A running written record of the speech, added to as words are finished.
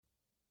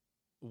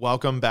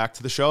Welcome back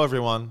to the show,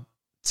 everyone.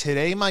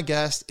 Today, my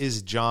guest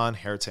is John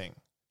Herting.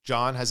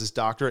 John has his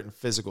doctorate in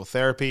physical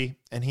therapy,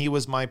 and he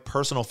was my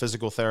personal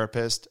physical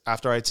therapist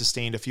after I had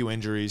sustained a few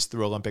injuries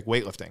through Olympic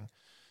weightlifting.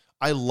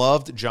 I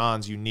loved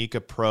John's unique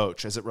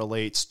approach as it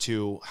relates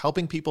to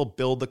helping people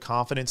build the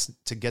confidence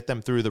to get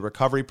them through the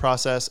recovery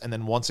process and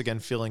then once again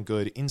feeling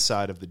good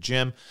inside of the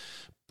gym,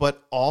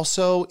 but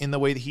also in the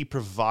way that he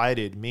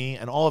provided me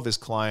and all of his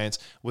clients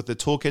with the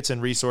toolkits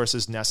and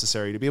resources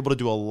necessary to be able to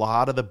do a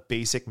lot of the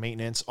basic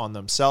maintenance on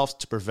themselves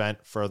to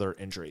prevent further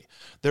injury.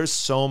 There's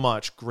so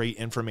much great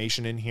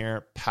information in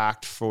here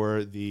packed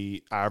for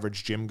the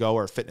average gym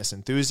goer or fitness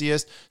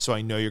enthusiast, so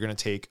I know you're going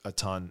to take a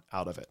ton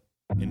out of it.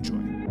 Enjoy.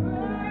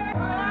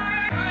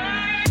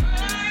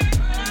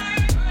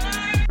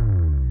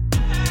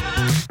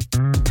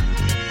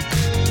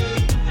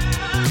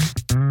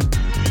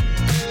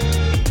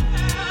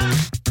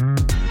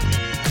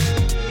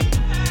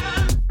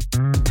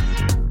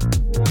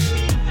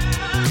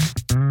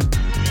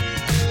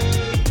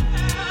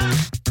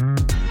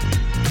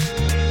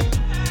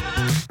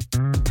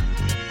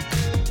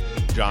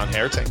 John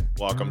Herting,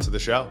 welcome to the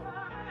show.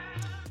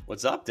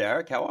 What's up,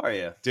 Derek? How are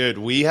you? Dude,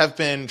 we have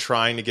been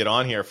trying to get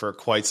on here for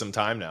quite some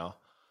time now.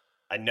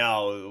 I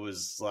know it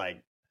was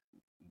like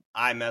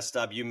I messed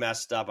up, you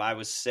messed up, I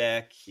was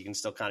sick. You can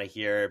still kind of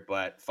hear it,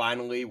 but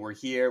finally we're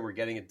here. We're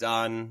getting it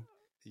done.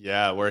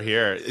 Yeah, we're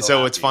here.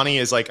 So what's funny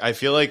is like I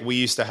feel like we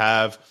used to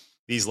have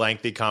these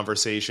lengthy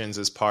conversations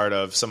as part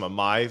of some of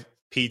my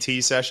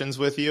PT sessions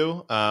with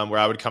you, where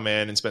I would come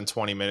in and spend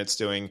 20 minutes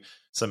doing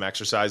some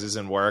exercises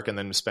and work and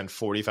then spend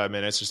 45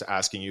 minutes just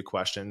asking you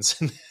questions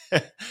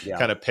and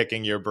kind of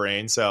picking your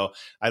brain. So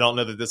I don't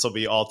know that this will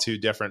be all too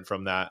different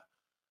from that.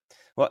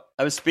 Well,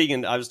 I was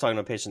talking to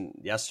a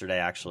patient yesterday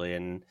actually,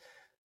 and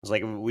I was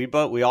like,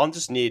 we all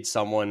just need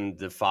someone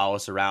to follow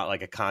us around,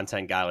 like a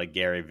content guy like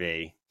Gary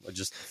Vee. We'll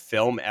just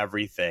film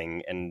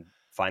everything and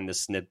find the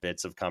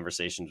snippets of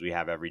conversations we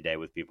have every day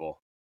with people.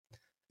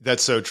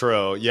 That's so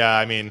true. Yeah.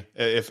 I mean,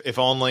 if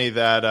only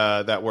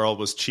that world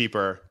was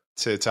cheaper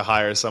to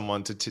hire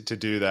someone to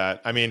do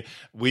that. I mean,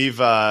 we've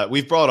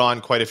brought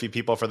on quite a few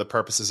people for the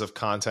purposes of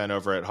content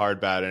over at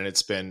Hardbat, and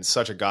it's been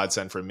such a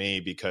godsend for me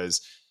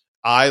because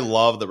I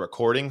love the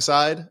recording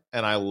side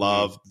and I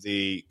love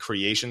the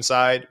creation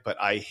side,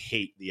 but I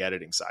hate the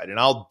editing side. And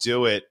I'll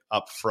do it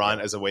up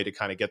front as a way to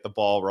kind of get the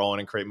ball rolling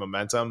and create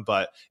momentum,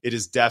 but it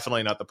is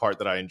definitely not the part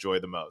that I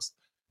enjoy the most.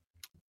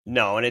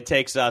 No, and it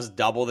takes us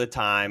double the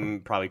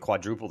time, probably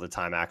quadruple the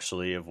time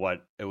actually, of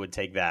what it would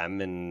take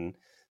them. And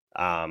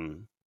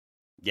I've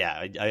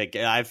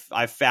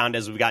found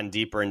as we've gotten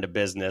deeper into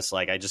business,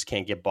 like I just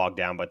can't get bogged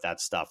down with that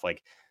stuff.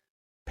 Like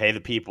pay the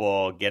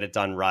people, get it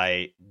done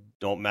right.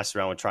 Don't mess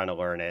around with trying to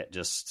learn it.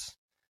 Just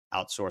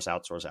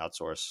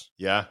outsource.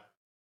 Yeah.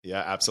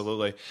 Yeah,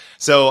 absolutely.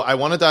 So I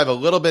want to dive a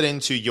little bit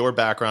into your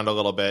background a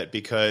little bit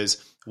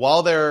because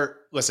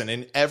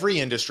in every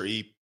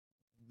industry,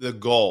 the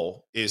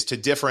goal is to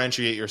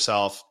differentiate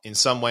yourself in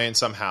some way and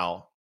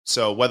somehow.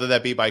 So whether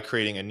that be by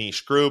creating a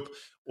niche group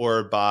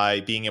or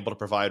by being able to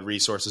provide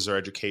resources or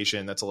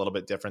education that's a little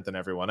bit different than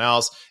everyone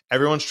else,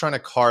 everyone's trying to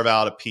carve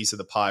out a piece of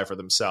the pie for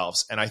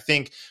themselves. And I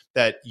think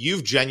that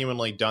you've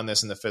genuinely done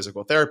this in the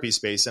physical therapy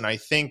space. And I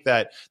think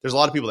that there's a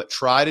lot of people that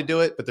try to do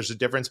it, but there's a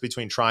difference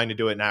between trying to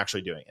do it and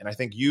actually doing it. And I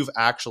think you've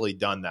actually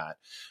done that.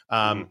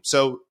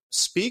 So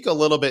speak a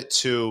little bit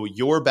to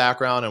your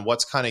background and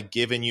what's kind of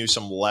given you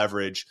some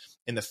leverage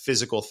in the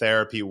physical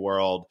therapy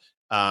world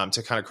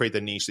to kind of create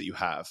the niche that you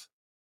have.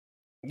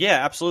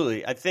 Yeah,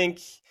 absolutely. I think,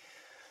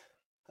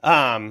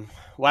 I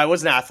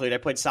was an athlete. I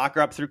played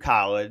soccer up through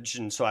college.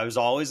 And so I was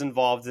always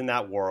involved in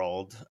that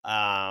world.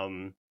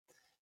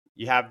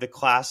 You have the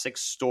classic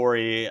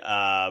story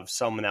of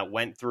someone that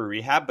went through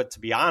rehab, but to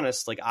be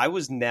honest, like I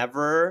was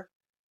never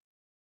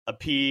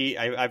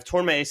I've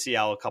torn my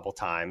ACL a couple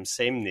times,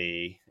 same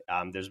knee.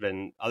 There's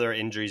been other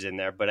injuries in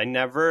there, but I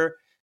never,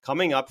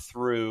 coming up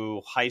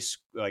through high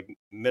school, like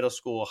middle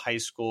school, high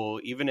school,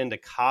 even into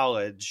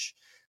college,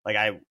 like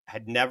I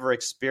had never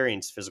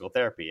experienced physical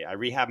therapy. I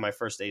rehabbed my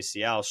first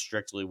ACL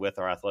strictly with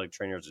our athletic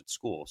trainers at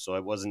school. So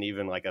it wasn't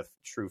even like a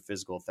true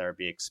physical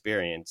therapy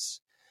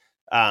experience.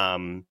 But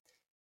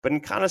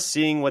in kind of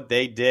seeing what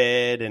they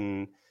did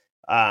and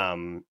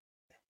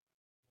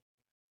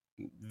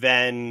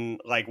then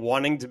like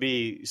wanting to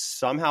be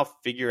somehow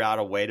figure out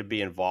a way to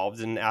be involved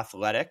in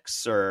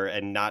athletics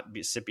and not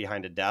sit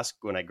behind a desk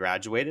when I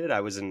graduated,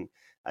 I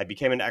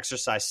became an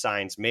exercise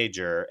science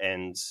major,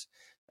 and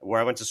where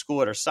I went to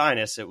school at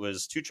Ursinus, it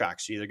was 2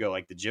 tracks. You either go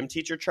like the gym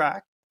teacher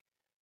track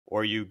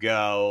or you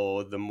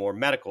go the more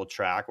medical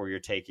track where you're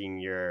taking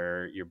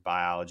your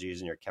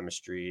biologies and your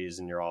chemistries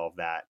and your all of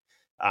that,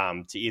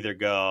 to either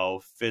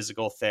go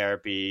physical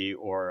therapy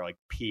or like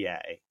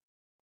PA.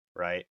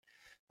 Right.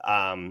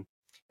 And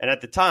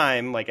at the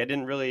time, like I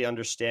didn't really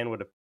understand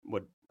what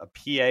a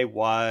PA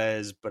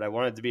was, but I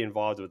wanted to be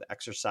involved with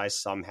exercise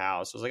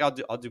somehow. So I was like,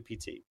 I'll do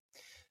PT.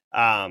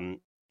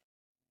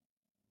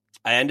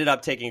 I ended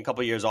up taking a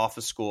couple of years off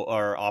of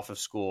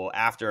school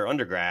after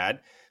undergrad,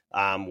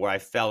 where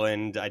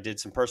I did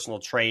some personal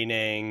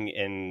training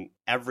in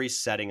every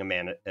setting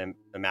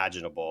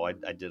imaginable.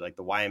 I did like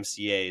the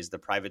YMCA's, the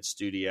private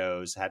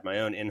studios, had my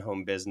own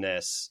in-home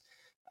business.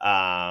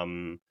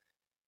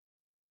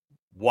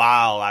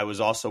 While I was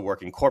also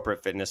working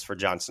corporate fitness for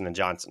Johnson &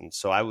 Johnson.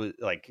 So I was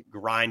like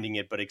grinding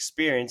it, but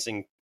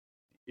experiencing,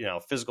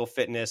 physical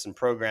fitness and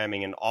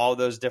programming in all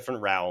those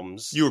different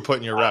realms. You were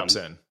putting your reps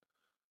in.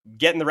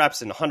 Getting the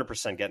reps in,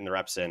 100% getting the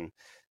reps in.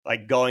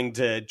 Like going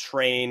to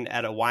train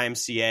at a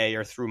YMCA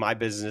or through my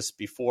business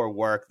before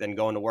work, then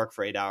going to work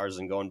for 8 hours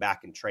and going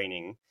back and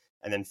training,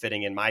 and then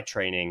fitting in my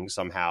training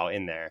somehow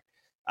in there.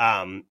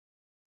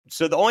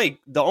 So the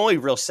only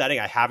real setting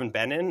I haven't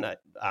been in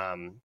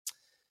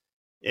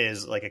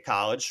is like a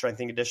college strength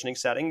and conditioning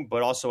setting,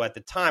 but also at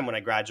the time when I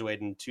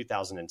graduated in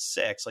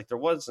 2006, like there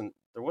wasn't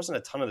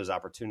a ton of those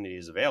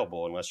opportunities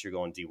available unless you're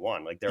going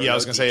D1. Like I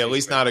was going to say, at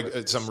least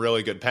not some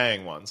really good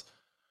paying ones.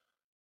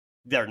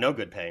 There are no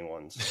good paying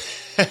ones.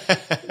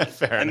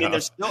 Fair enough.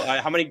 There's still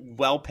how many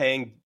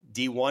well-paying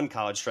D1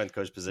 college strength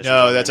coach positions?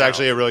 No, that's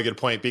actually a really good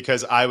point,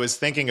 because I was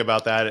thinking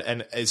about that,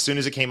 and as soon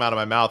as it came out of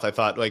my mouth, I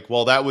thought like,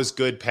 well, that was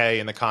good pay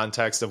in the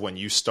context of when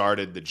you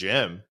started the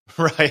gym,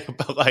 right?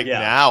 But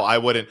now I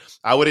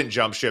wouldn't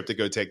jump ship to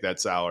go take that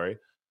salary.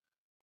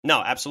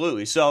 No,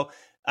 absolutely. So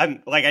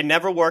I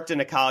never worked in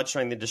a college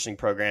strength and conditioning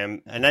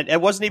program, and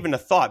it wasn't even a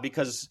thought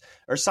because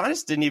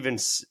Ursinus didn't even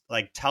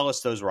tell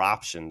us those were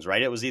options,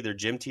 right? It was either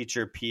gym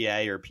teacher,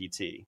 PA, or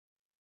PT,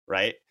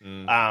 right?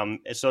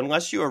 So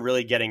unless you were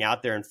really getting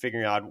out there and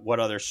figuring out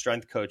what other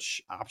strength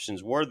coach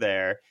options were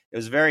there, it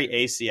was very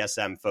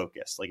ACSM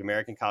focused, like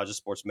American College of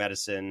Sports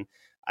Medicine.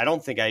 I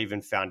don't think I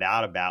even found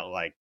out about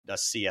like the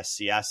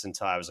CSCS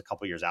until I was a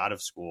couple years out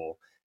of school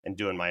and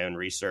doing my own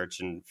research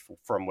and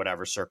from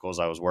whatever circles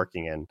I was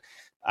working in.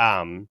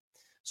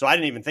 So I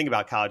didn't even think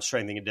about college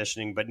strength and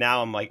conditioning, but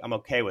now I'm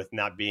okay with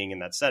not being in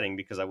that setting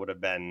because I would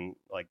have been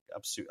like,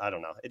 I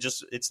don't know.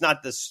 It's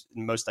not this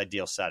most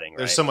ideal setting.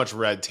 There's right? so much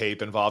red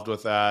tape involved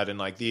with that. And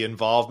like the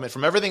involvement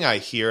from everything I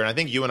hear, and I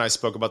think you and I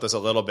spoke about this a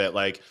little bit,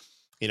 like,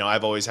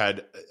 I've always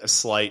had a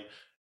slight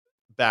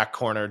back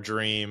corner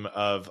dream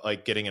of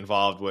like getting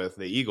involved with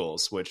the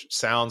Eagles, which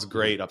sounds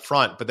great up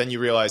front, but then you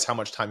realize how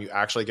much time you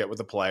actually get with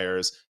the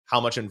players,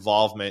 how much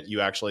involvement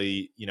you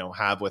actually,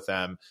 have with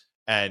them,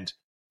 and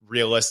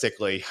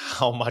realistically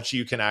how much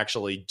you can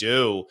actually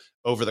do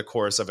over the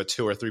course of a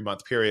 2 or 3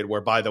 month period,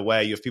 where, by the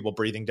way, you have people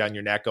breathing down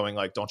your neck going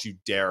like, don't you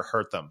dare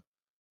hurt them.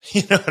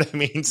 You know what I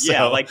mean?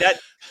 Yeah, like that.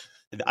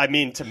 I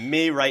mean, to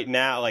me right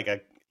now, like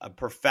a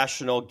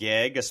professional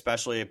gig,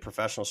 especially a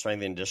professional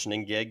strength and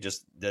conditioning gig,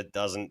 just that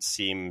doesn't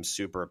seem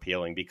super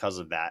appealing because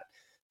of that.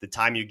 The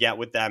time you get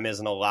with them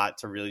isn't a lot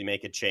to really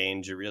make a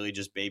change. You're really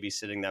just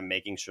babysitting them,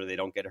 making sure they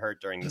don't get hurt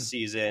during the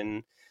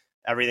season.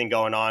 Everything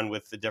going on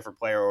with the different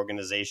player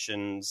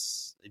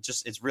organizations,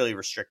 it's really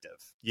restrictive.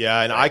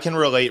 Yeah, and right? I can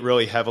relate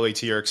really heavily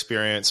to your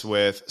experience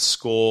with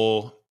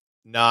school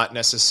not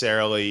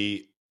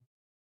necessarily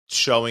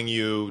showing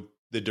you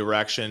the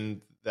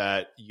direction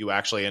that you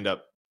actually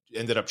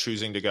ended up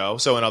choosing to go.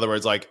 So in other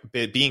words, like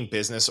being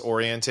business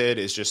oriented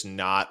is just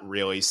not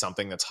really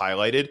something that's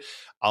highlighted.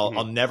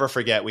 I'll never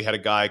forget, we had a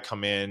guy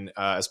come in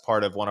as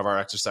part of one of our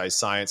exercise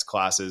science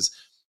classes,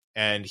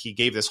 and he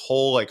gave this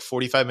whole like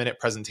 45-minute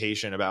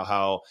presentation about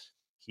how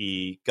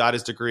he got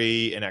his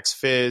degree in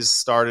ex-phys,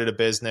 started a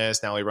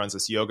business. Now he runs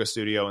this yoga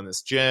studio in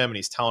this gym, and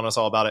he's telling us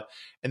all about it.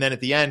 And then at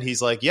the end,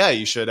 he's like, yeah,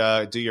 you should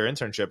do your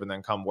internship and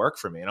then come work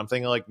for me. And I'm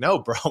thinking like, no,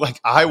 bro,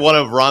 like I want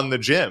to run the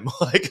gym.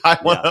 Like I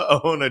want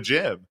to own a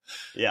gym.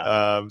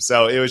 Yeah.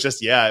 So it was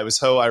just, it was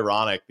so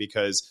ironic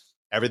because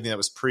everything that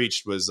was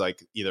preached was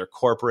like either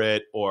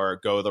corporate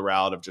or go the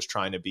route of just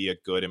trying to be a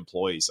good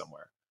employee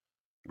somewhere.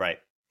 Right.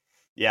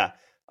 Yeah.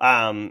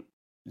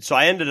 So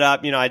I ended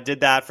up, I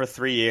did that for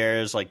 3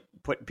 years, like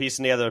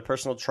piecing together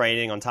personal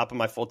training on top of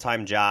my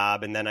full-time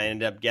job. And then I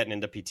ended up getting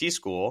into PT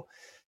school.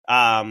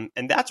 And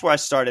that's where I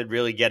started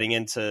really getting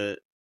into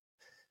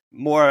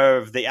more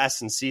of the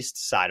S&C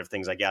side of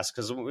things, I guess.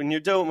 Cause when you're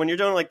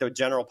doing like the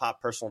general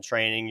pop personal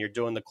training, you're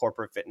doing the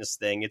corporate fitness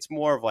thing. It's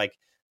more of like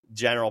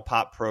general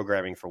pop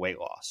programming for weight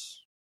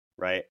loss.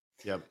 Right.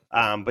 Yep.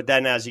 But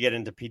then as you get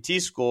into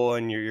PT school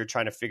and you're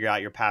trying to figure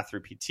out your path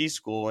through PT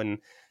school, and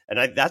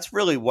that's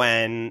really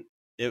when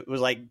it was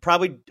like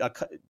probably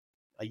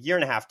a year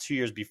and a half, 2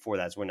 years before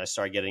that's when I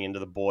started getting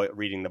into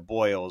reading the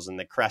Boyles and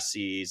the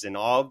Cressies and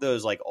all of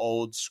those like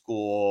old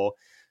school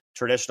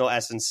traditional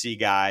S&C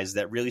guys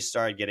that really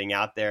started getting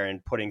out there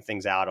and putting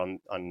things out on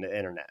the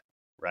internet,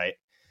 right?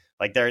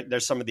 Like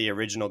there's some of the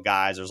original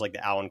guys. There's like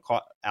the Alan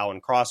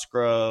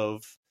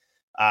Crossgrove.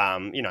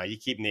 You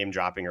keep name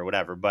dropping or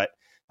whatever, but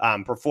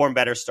Perform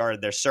Better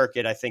started their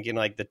circuit, I think, in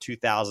like the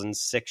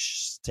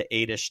 2006 to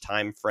 8-ish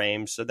time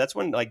frame. So that's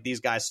when like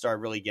these guys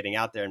started really getting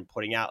out there and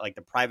putting out, like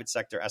the private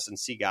sector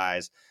S&C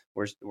guys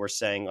were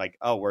saying like,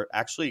 oh, we're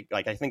actually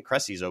like, I think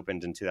Cressy's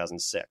opened in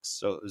 2006.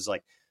 So it was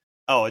like,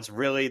 oh, it's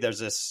really, there's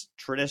this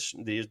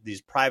tradition,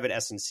 these private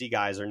S&C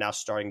guys are now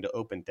starting to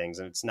open things.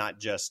 And it's not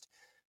just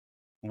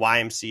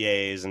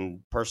YMCAs and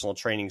personal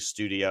training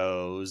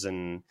studios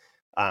and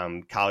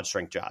college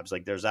strength jobs.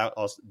 Like there's out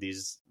also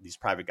these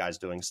private guys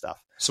doing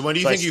stuff. So when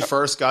do you think you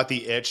first got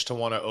the itch to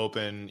want to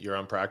open your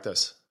own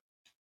practice?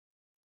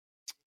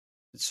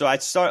 So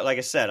like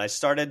I said, I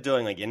started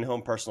doing like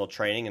in-home personal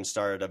training and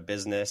started a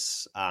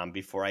business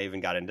before I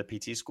even got into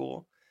PT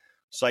school.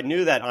 So I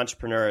knew that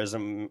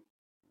entrepreneurism,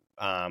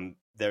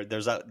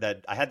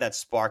 that I had that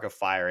spark of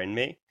fire in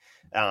me.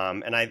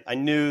 And I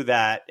knew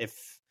that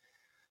if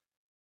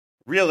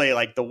really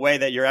like the way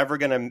that you're ever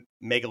going to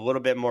make a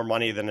little bit more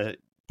money than a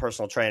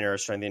personal trainer, a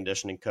strength and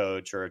conditioning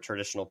coach, or a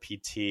traditional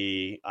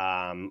PT,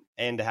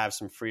 and to have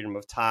some freedom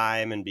of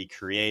time and be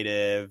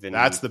creative. And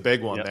that's the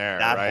big one there,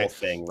 that right? whole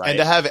thing, right? And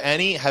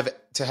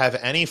to have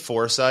any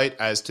foresight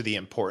as to the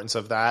importance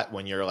of that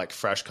when you're like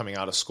fresh coming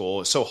out of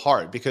school is so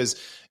hard, because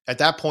at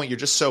that point you're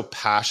just so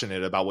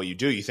passionate about what you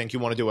do. You think you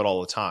want to do it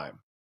all the time.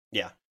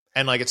 Yeah.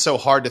 And like, it's so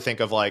hard to think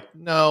of like,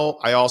 no,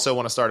 I also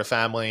want to start a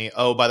family.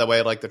 Oh, by the way,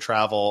 I'd like to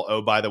travel.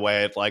 Oh, by the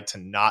way, I'd like to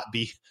not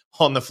be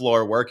on the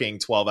floor working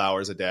 12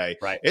 hours a day.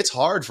 Right. It's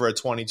hard for a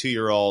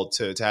 22-year-old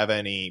to have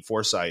any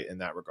foresight in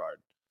that regard.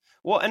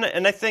 Well,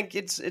 and I think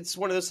it's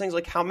one of those things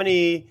like how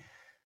many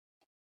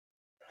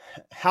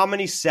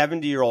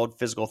 70-year-old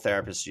physical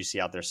therapists do you see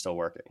out there still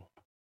working?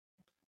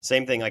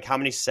 Same thing, like how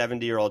many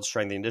 70-year-old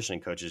strength and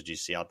conditioning coaches do you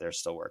see out there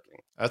still working?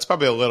 That's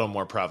probably a little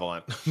more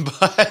prevalent,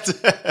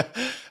 but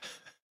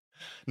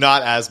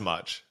not as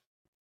much.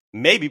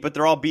 Maybe, but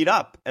they're all beat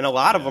up. And a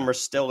lot of them are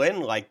still in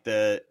like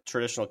the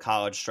traditional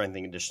college strength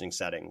and conditioning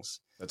settings.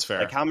 That's fair.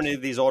 Like how many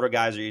of these older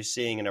guys are you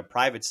seeing in a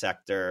private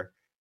sector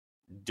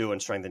doing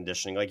strength and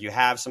conditioning? Like you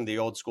have some of the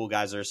old school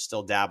guys that are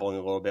still dabbling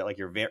a little bit, like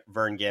your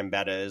Vern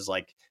Gambetta is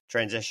like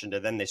transition to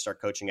then they start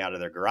coaching out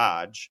of their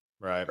garage.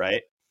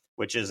 Right.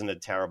 Which isn't a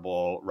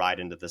terrible ride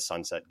into the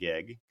sunset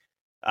gig.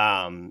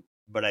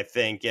 But I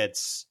think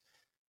it's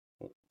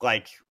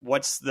like,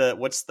 what's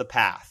the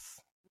path?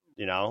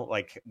 You know,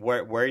 like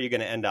where are you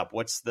going to end up?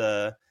 What's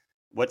the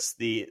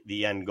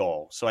end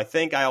goal? So I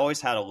think I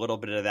always had a little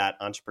bit of that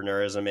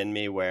entrepreneurism in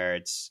me where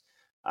it's,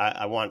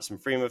 I want some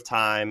freedom of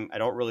time. I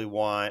don't really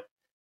want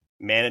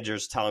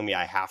managers telling me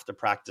I have to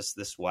practice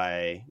this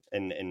way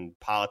and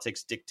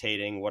politics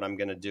dictating what I'm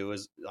going to do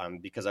is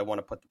because I want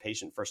to put the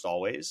patient first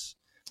always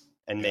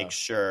and make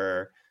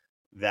sure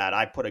that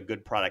I put a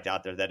good product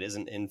out there that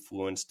isn't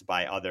influenced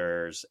by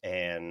others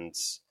and,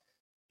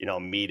 you know,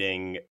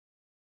 meeting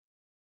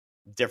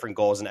different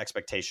goals and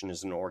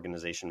expectations an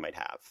organization might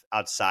have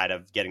outside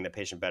of getting the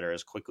patient better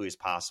as quickly as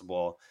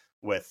possible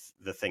with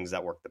the things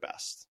that work the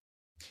best.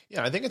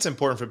 Yeah, I think it's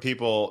important for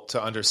people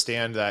to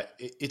understand that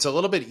it's a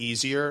little bit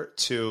easier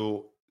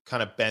to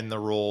kind of bend the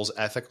rules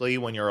ethically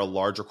when you're a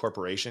larger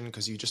corporation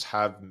because you just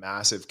have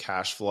massive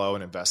cash flow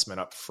and investment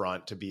up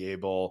front to be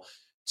able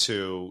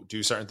to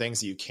do certain things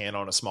that you can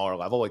on a smaller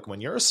level. Like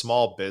when you're a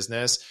small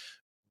business,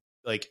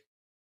 like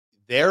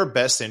their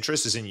best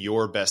interest is in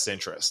your best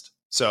interest.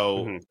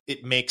 So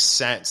it makes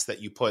sense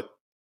that you put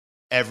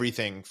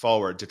everything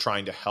forward to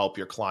trying to help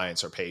your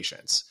clients or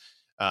patients,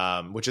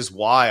 which is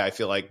why I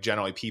feel like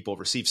generally people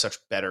receive such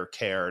better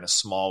care in a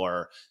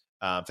smaller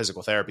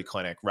physical therapy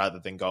clinic rather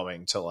than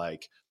going to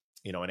like,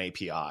 you know, an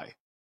API.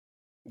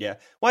 Yeah.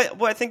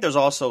 Well, I think there's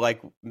also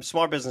like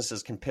small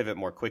businesses can pivot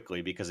more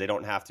quickly because they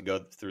don't have to go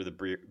through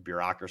the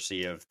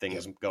bureaucracy of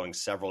things going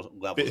several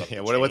levels up. Yeah,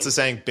 what's the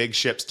saying? Big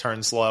ships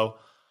turn slow.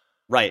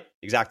 Right.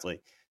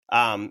 Exactly.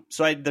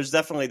 So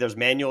there's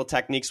manual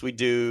techniques we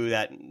do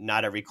that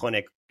not every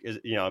clinic is,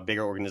 you know,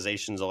 bigger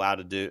organizations allowed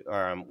to do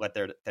or let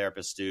their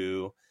therapists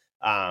do.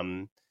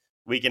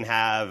 We can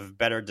have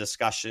better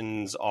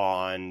discussions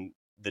on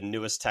the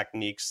newest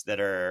techniques that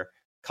are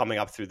coming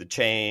up through the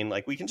chain.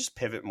 Like we can just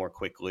pivot more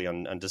quickly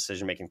on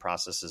decision-making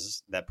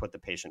processes that put the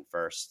patient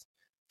first.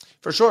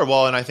 For sure.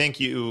 Well, and I think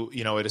you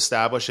know, it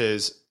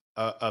establishes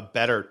a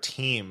better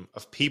team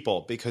of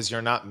people because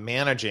you're not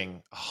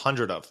managing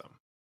 100 of them.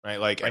 Right.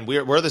 Like, and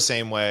we're the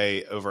same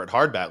way over at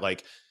Hardbat.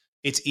 Like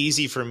it's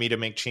easy for me to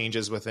make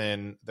changes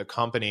within the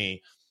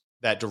company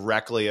that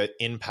directly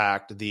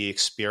impact the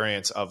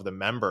experience of the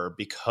member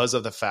because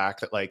of the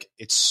fact that like,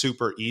 it's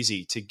super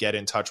easy to get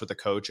in touch with the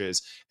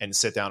coaches and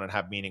sit down and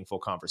have meaningful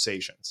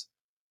conversations.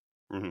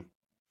 Mm-hmm.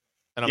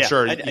 And I'm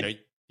sure,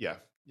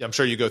 I'm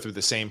sure you go through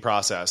the same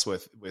process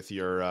with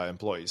your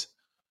employees.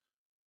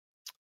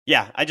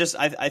 Yeah,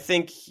 I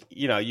think,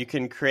 you know, you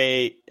can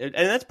create, and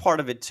that's part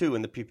of it too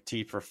in the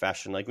PT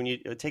profession. Like when you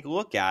take a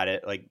look at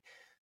it, like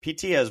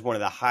PT has one of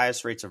the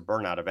highest rates of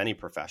burnout of any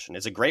profession.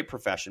 It's a great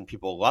profession.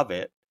 People love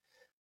it,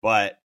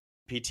 but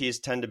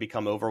PTs tend to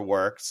become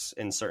overworked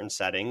in certain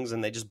settings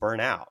and they just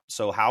burn out.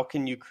 So how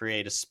can you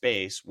create a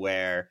space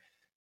where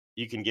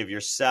you can give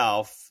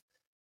yourself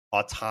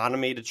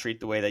autonomy to treat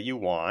the way that you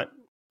want,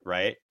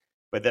 right?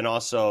 But then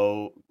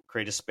also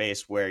create a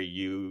space where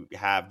you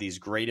have these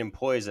great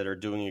employees that are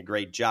doing a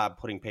great job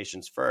putting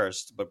patients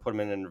first, but put them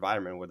in an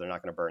environment where they're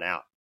not going to burn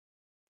out.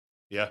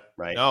 Yeah.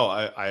 Right. No,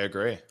 I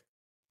agree.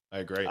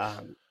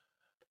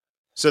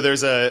 So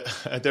there's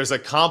a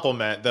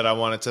compliment that I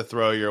wanted to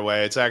throw your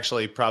way. It's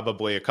actually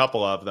probably a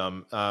couple of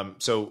them.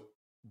 So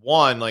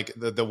one, like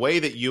the way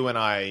that you and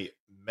I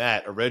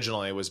met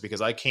originally was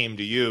because I came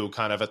to you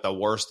kind of at the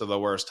worst of the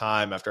worst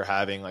time after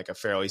having like a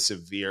fairly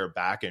severe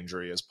back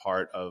injury as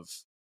part of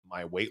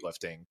my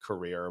weightlifting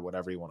career, or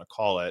whatever you want to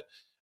call it.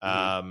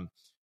 Mm-hmm.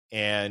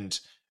 And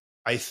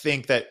I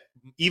think that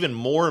even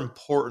more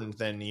important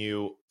than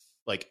you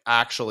like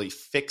actually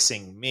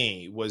fixing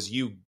me was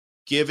you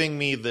giving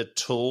me the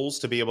tools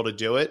to be able to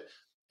do it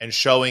and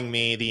showing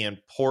me the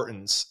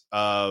importance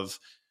of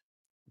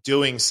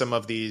doing some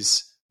of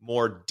these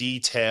more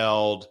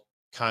detailed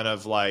kind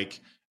of like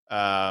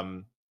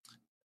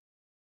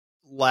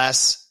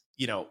less,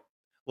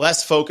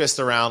 less focused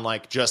around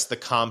like just the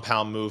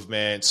compound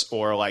movements,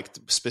 or like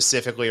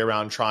specifically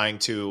around trying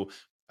to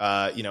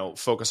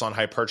focus on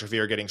hypertrophy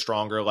or getting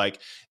stronger. Like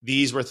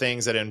these were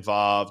things that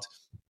involved,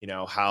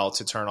 how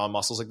to turn on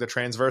muscles like the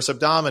transverse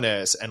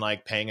abdominis, and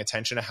like paying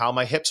attention to how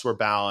my hips were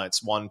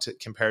balanced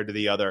compared to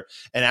the other,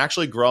 and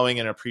actually growing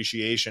an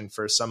appreciation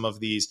for some of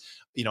these,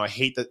 I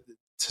hate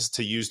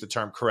to use the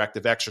term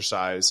corrective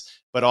exercise,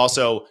 but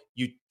also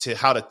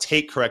how to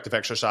take corrective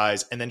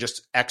exercise and then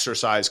just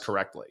exercise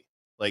correctly.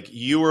 Like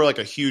you were like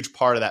a huge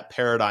part of that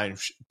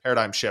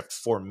paradigm shift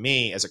for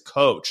me as a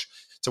coach,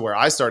 to where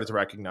I started to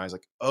recognize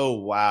like, oh,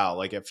 wow.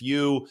 Like if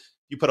you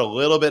put a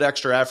little bit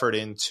extra effort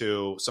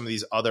into some of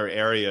these other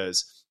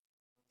areas,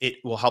 it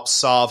will help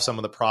solve some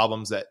of the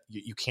problems that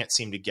you can't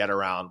seem to get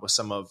around with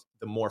some of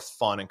the more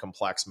fun and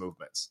complex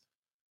movements.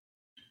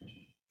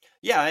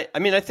 Yeah. I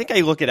mean, I think I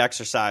look at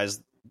exercise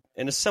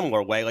in a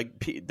similar way. Like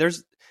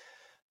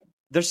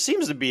there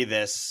seems to be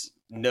this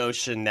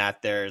notion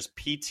that there's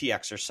PT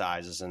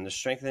exercises and the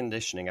strength and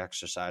conditioning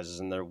exercises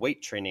and the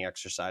weight training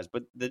exercise.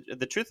 But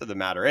the truth of the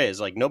matter is,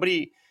 like,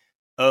 nobody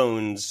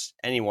owns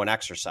any one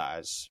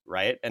exercise,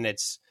 right? And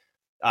it's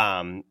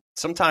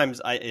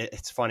sometimes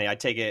it's funny. I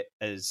take it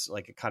as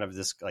like a kind of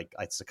this, like,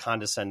 it's a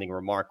condescending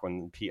remark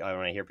when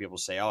I hear people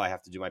say, "Oh, I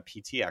have to do my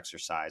PT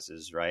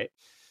exercises," right?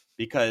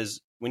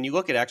 Because when you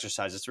look at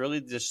exercise, it's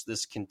really just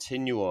this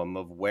continuum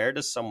of where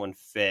does someone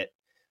fit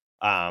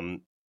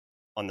on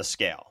the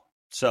scale.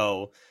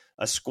 So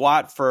a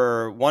squat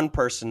for one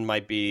person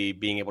might be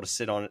being able to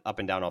sit on up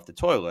and down off the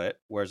toilet,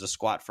 whereas a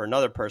squat for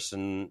another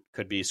person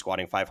could be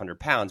squatting 500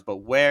 pounds. But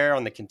where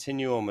on the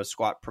continuum of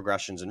squat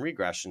progressions and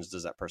regressions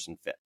does that person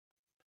fit,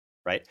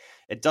 right?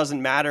 It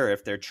doesn't matter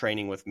if they're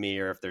training with me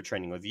or if they're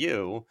training with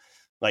you.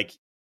 Like,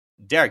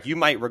 Derek, you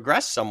might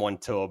regress someone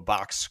to a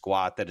box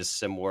squat that is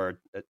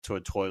similar to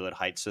a toilet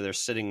height. So they're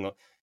sitting,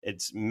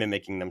 it's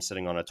mimicking them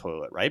sitting on a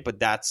toilet, right? But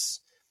that's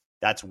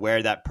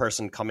where that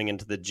person coming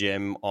into the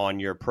gym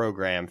on your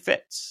program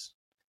fits.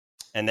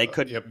 And they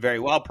could very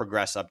well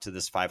progress up to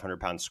this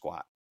 500-pound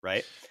squat,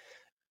 right?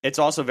 It's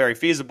also very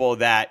feasible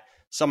that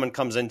someone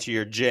comes into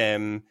your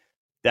gym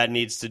that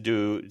needs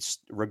to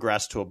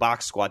regress to a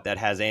box squat that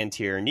has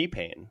anterior knee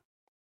pain.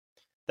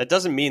 That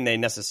doesn't mean they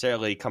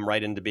necessarily come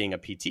right into being a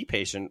PT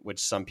patient, which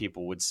some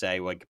people would say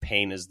like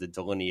pain is the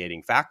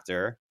delineating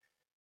factor.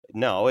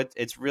 No,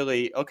 it's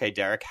really, okay,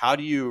 Derek, how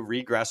do you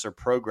regress or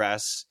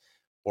progress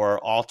or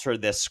alter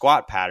this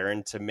squat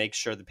pattern to make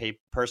sure the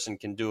person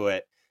can do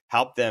it,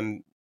 help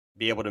them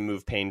be able to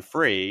move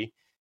pain-free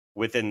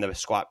within the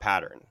squat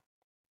pattern,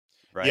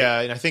 right? Yeah,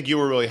 and I think you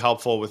were really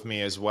helpful with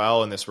me as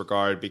well in this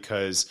regard,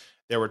 because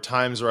there were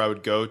times where I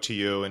would go to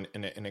you and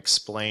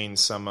explain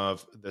some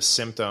of the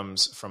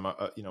symptoms from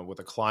with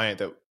a client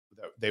that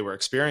they were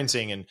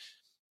experiencing, and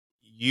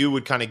you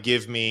would kind of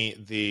give me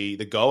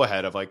the go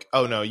ahead of like,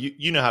 oh no,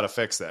 you know how to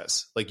fix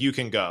this. Like you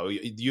can go.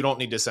 You don't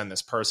need to send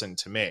this person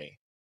to me,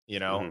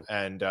 Mm-hmm.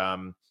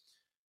 and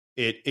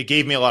it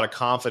gave me a lot of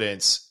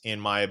confidence in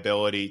my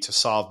ability to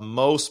solve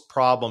most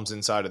problems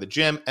inside of the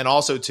gym, and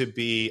also to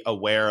be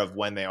aware of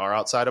when they are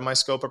outside of my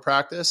scope of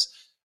practice.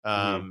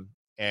 Mm-hmm.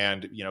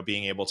 And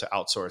being able to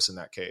outsource in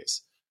that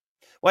case.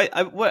 Well,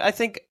 I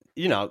think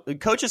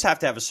coaches have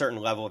to have a certain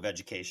level of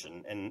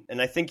education,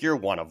 and I think you're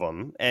one of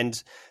them.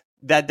 And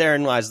that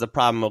therein lies the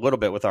problem a little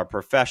bit with our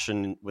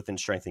profession within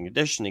strength and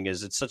conditioning,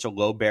 is it's such a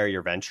low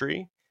barrier of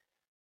entry,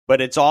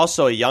 but it's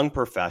also a young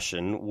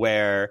profession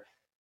where,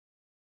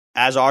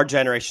 as our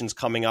generation's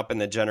coming up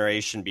and the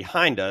generation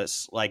behind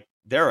us, like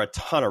there are a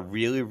ton of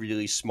really,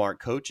 really smart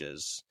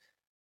coaches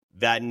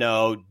that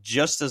know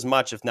just as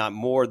much, if not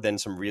more, than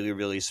some really,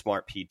 really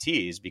smart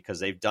PTs, because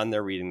they've done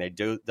their reading,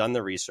 done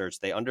the research,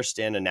 they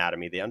understand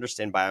anatomy, they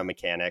understand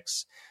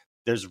biomechanics.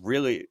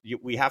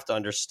 We have to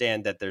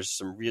understand that there's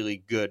some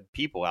really good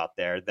people out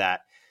there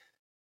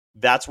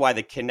that's why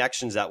the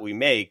connections that we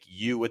make,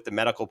 you with the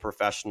medical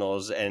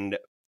professionals and,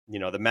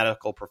 the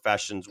medical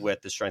professions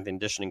with the strength and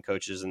conditioning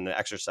coaches and the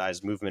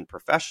exercise movement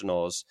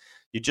professionals,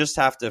 you just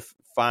have to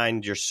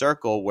find your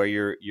circle where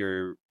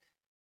you're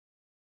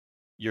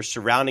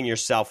surrounding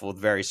yourself with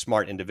very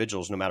smart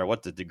individuals, no matter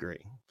what the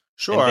degree.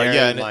 Sure.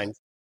 And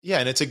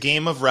it's a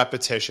game of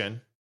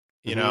repetition,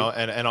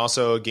 and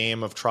also a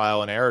game of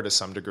trial and error to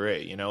some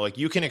degree. Like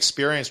you can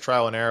experience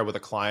trial and error with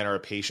a client or a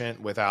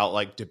patient without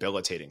like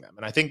debilitating them.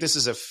 And I think this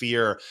is a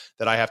fear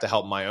that I have to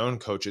help my own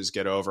coaches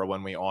get over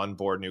when we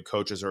onboard new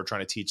coaches or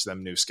trying to teach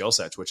them new skill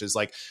sets, which is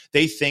like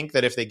they think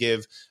that if they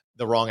give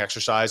the wrong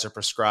exercise or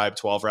prescribe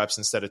 12 reps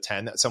instead of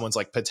 10, that someone's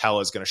like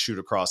patella is going to shoot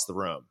across the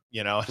room.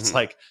 It's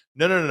like,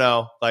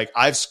 no. Like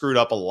I've screwed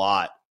up a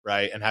lot,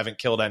 right? And haven't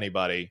killed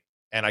anybody.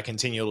 And I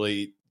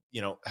continually,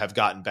 have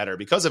gotten better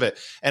because of it.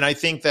 And I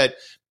think that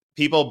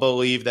people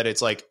believe that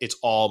it's like, it's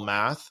all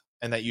math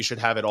and that you should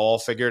have it all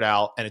figured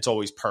out and it's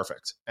always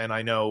perfect. And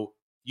I know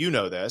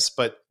this,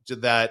 but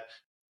that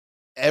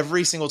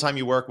every single time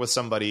you work with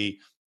somebody,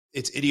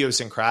 it's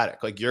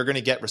idiosyncratic. Like you're going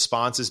to get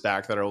responses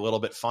back that are a little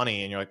bit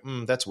funny and you're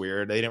like, that's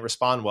weird. They didn't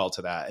respond well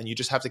to that. And you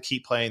just have to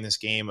keep playing this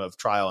game of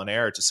trial and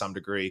error to some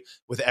degree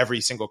with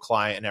every single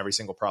client and every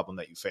single problem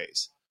that you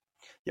face.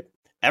 Yep.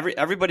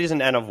 Everybody's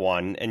an N of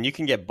one, and you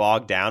can get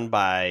bogged down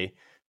by,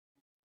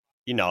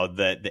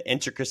 the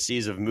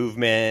intricacies of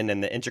movement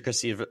and the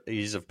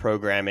intricacies of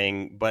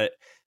programming. But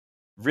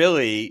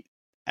really,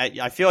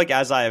 I feel like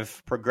as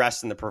I've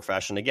progressed in the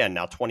profession, again,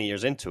 now 20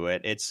 years into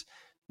it, it's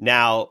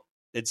now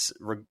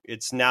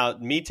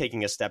me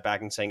taking a step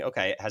back and saying,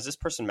 okay, has this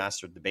person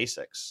mastered the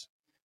basics?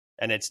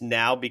 And it's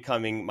now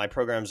becoming, my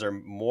programs are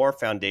more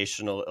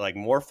foundational, like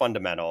more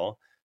fundamental,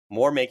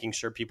 more making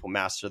sure people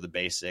master the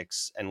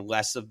basics and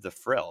less of the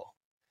frill.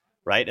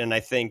 Right. And I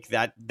think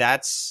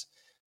that's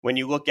when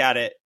you look at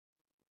it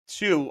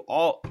too,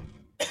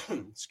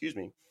 excuse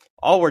me,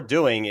 all we're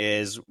doing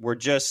is we're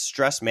just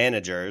stress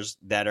managers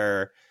that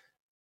are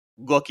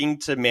looking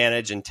to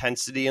manage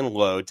intensity and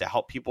load to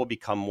help people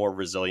become more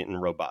resilient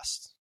and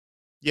robust.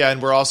 Yeah.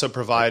 And we're also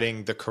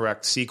providing the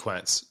correct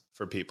sequence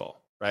for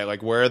people, right?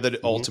 Like where are the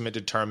ultimate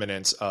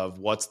determinants of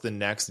what's the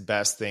next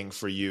best thing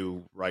for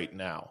you right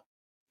now?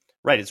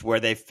 Right. It's where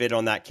they fit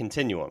on that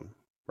continuum.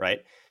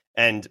 Right.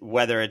 And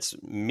whether it's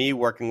me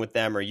working with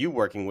them or you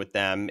working with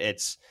them,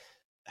 it's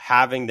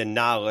having the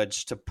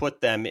knowledge to put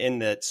them in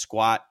the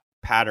squat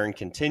pattern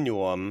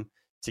continuum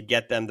to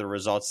get them the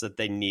results that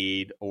they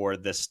need or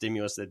the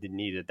stimulus that they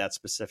need at that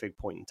specific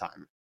point in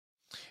time.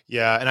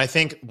 Yeah. And I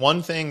think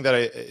one thing that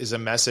is a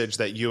message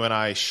that you and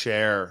I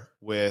share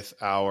with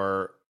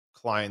our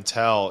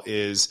clientele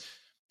is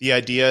the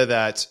idea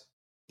that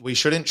we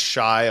shouldn't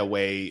shy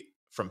away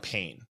from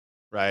pain,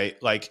 right?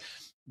 Like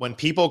when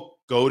people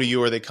go to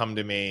you or they come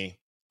to me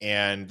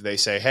and they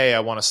say, hey, I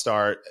want to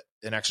start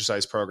an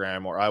exercise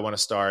program or I want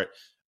to start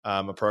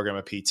a program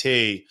of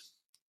PT,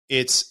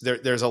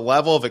 there's a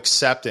level of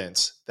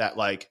acceptance that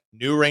like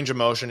new range of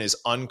motion is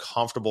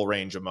uncomfortable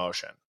range of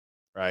motion,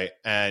 right?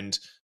 And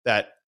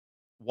that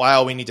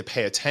while we need to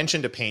pay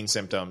attention to pain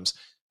symptoms,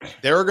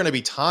 there are going to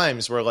be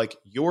times where like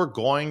you're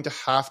going to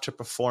have to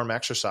perform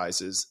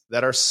exercises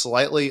that are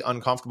slightly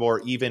uncomfortable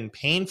or even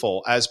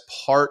painful as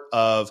part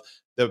of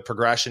the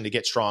progression to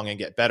get strong and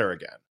get better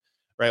again,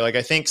 right? Like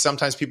I think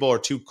sometimes people are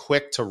too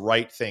quick to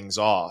write things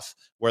off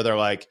where they're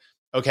like,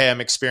 okay,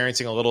 I'm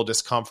experiencing a little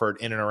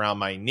discomfort in and around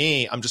my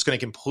knee. I'm just going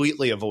to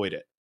completely avoid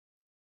it.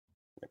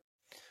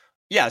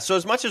 Yeah. So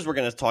as much as we're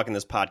going to talk in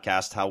this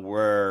podcast, how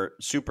we're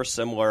super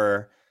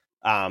similar,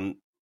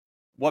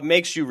 what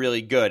makes you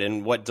really good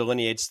and what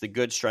delineates the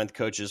good strength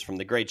coaches from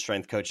the great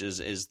strength coaches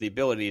is the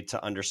ability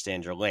to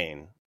understand your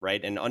lane,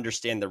 right? And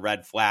understand the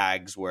red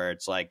flags where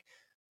it's like,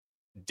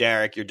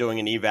 Derek, you're doing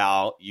an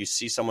eval, you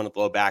see someone with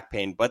low back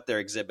pain, but they're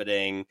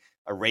exhibiting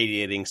a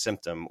radiating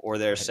symptom, or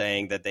they're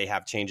saying that they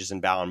have changes in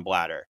bowel and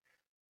bladder.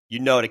 You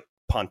know to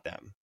punt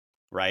them,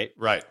 right?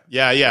 Right.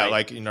 Yeah. Right?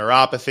 Like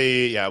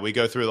neuropathy. Yeah. We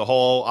go through the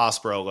whole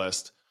Ospro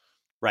list.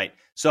 Right.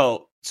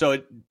 So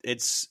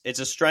it's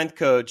a strength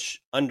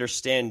coach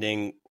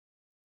understanding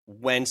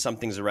when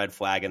something's a red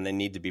flag and they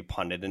need to be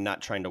punted and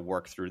not trying to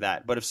work through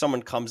that. But if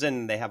someone comes in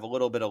and they have a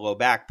little bit of low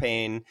back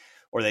pain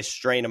or they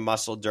strain a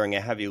muscle during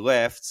a heavy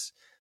lift,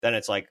 then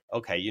it's like,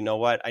 okay, you know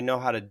what? I know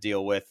how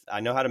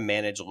to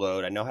manage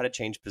load. I know how to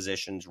change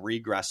positions,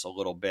 regress a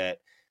little bit,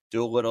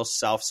 do a little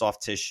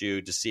soft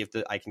tissue to see if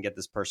I can get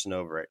this person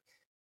over it.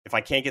 If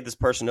I can't get this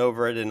person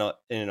over it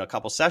in a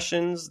couple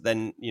sessions,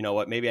 then you know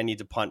what? Maybe I need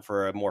to punt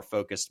for a more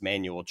focused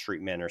manual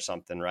treatment or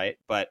something, right?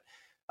 But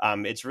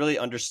it's really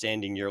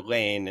understanding your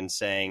lane and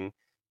saying,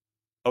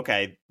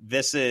 okay,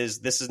 this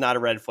is not a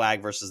red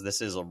flag versus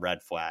this is a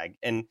red flag.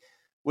 And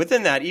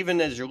within that,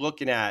 even as you're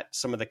looking at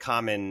some of the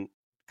common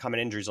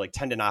injuries like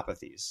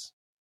tendinopathies,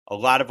 a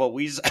lot of what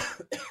we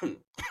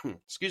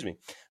excuse me,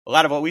 a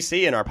lot of what we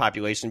see in our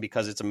population,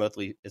 because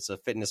it's a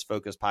fitness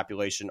focused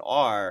population,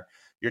 are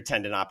your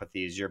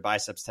tendinopathies, your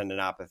biceps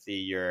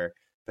tendinopathy, your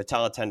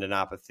patella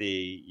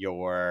tendinopathy,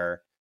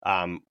 your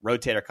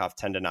rotator cuff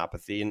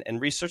tendinopathy,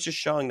 and research is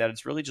showing that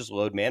it's really just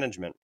load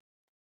management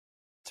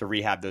to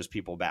rehab those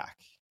people back,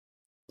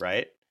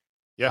 right?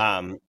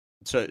 Yeah.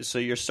 So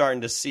you're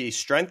starting to see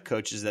strength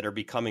coaches that are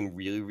becoming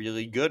really,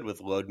 really good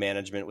with load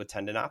management with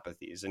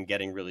tendinopathies and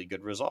getting really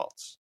good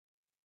results.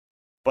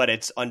 But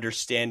it's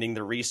understanding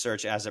the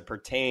research as it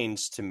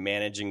pertains to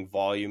managing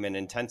volume and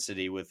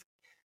intensity with,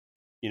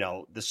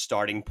 the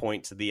starting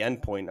point to the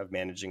end point of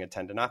managing a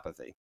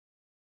tendinopathy.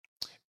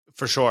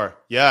 For sure.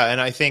 Yeah. And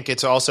I think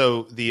it's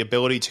also the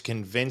ability to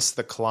convince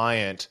the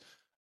client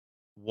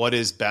what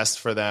is best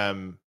for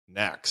them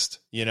next,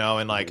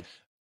 and like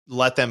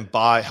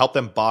help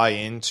them buy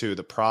into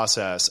the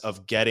process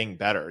of getting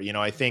better.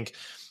 I think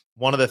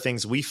one of the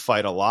things we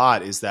fight a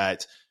lot is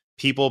that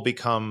people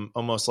become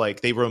almost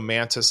like they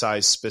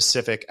romanticize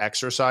specific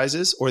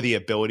exercises or the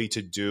ability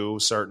to do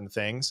certain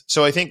things.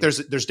 So I think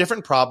there's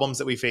different problems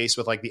that we face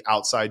with like the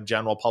outside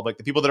general public.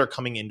 The people that are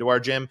coming into our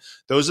gym,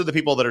 those are the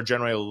people that are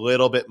generally a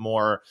little bit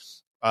more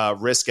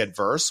risk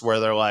adverse, where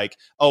they're like,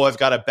 oh, I've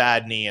got a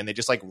bad knee, and they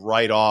just like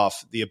write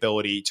off the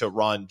ability to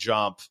run,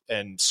 jump,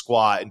 and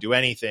squat and do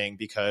anything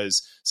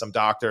because some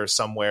doctor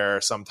somewhere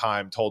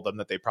sometime told them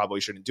that they probably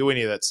shouldn't do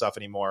any of that stuff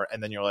anymore.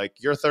 And then you're like,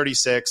 you're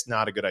 36,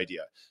 not a good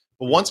idea.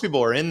 But once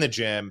people are in the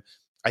gym,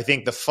 I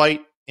think the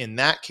fight in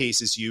that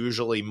case is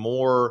usually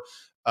more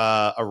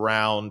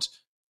around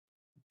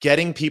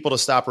getting people to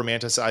stop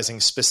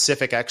romanticizing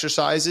specific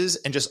exercises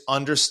and just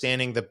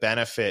understanding the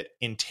benefit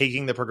in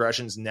taking the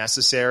progressions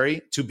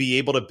necessary to be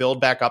able to build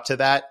back up to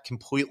that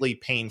completely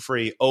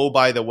pain-free. Oh,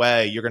 by the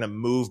way, you're going to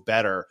move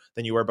better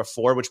than you were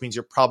before, which means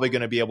you're probably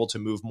going to be able to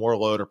move more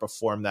load or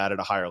perform that at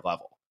a higher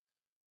level.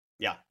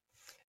 Yeah.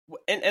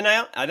 And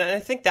I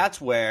think that's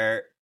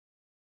where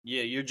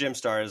your gym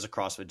started as a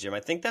CrossFit gym. I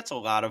think that's a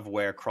lot of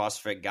where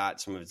CrossFit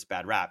got some of its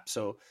bad rap.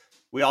 So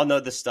we all know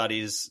the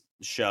studies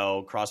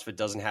show CrossFit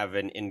doesn't have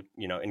an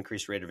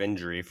increased rate of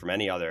injury from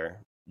any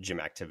other gym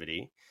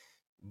activity.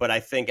 But I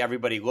think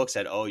everybody looks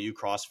at, oh, you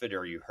CrossFit,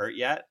 are you hurt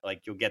yet?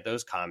 Like you'll get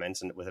those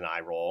comments with an eye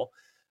roll.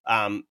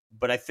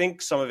 But I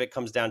think some of it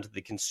comes down to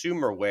the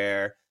consumer,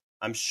 where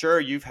I'm sure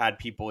you've had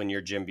people in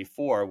your gym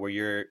before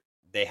where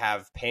they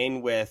have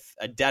pain with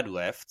a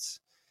deadlift,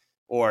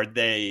 or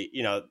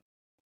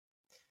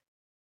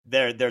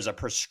there's a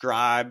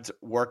prescribed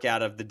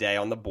workout of the day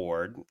on the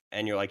board,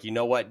 and you're like, you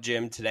know what,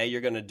 Jim, today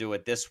you're going to do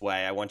it this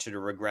way. I want you to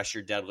regress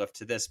your deadlift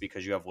to this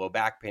because you have low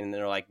back pain. And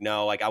they're like,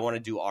 no, like I want to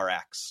do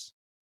RX.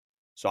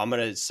 So I'm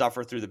going to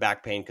suffer through the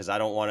back pain because I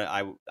don't want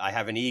to, I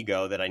have an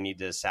ego that I need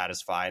to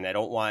satisfy, and I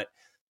don't want,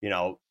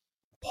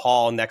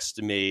 Paul next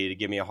to me to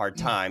give me a hard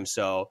time.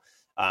 So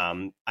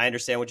I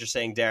understand what you're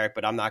saying, Derek,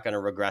 but I'm not going to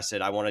regress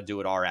it. I want to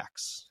do it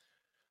RX.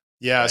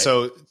 Yeah. Right?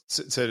 So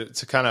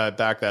to kind of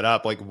back that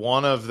up, like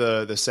one of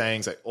the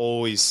sayings I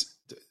always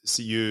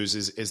use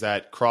is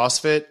that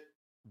CrossFit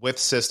with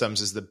systems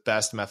is the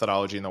best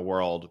methodology in the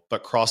world,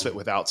 but CrossFit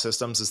without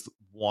systems is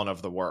one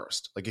of the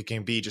worst. Like it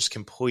can be just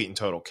complete and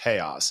total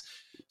chaos.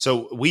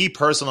 So we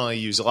personally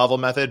use a level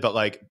method, but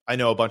like I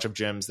know a bunch of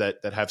gyms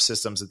that have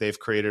systems that they've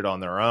created on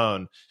their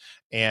own.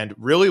 And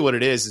really what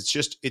it is,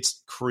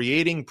 it's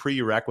creating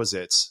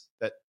prerequisites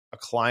that a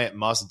client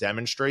must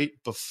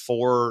demonstrate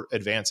before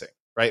advancing.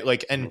 Right.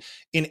 Like, and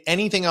in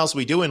anything else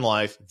we do in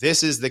life,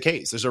 this is the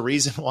case. There's a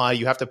reason why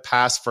you have to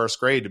pass first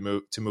grade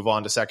to move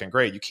on to second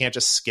grade. You can't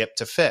just skip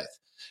to fifth.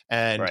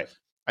 And right.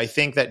 I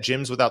think that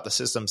gyms without the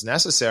systems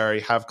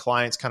necessary have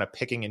clients kind of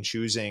picking and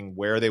choosing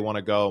where they want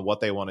to go and what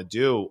they want to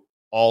do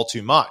all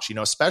too much,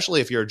 especially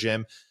if you're a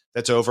gym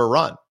that's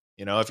overrun.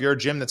 If you're a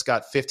gym that's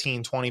got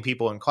 15, 20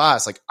 people in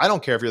class, like I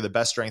don't care if you're the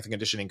best strength and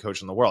conditioning coach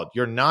in the world,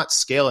 you're not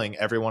scaling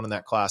everyone in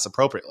that class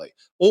appropriately,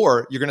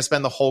 or you're going to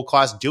spend the whole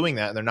class doing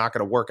that and they're not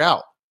going to work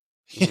out.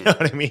 You know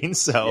what I mean?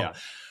 So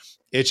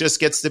It just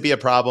gets to be a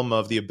problem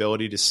of the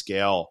ability to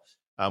scale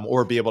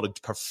or be able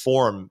to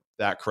perform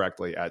that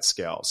correctly at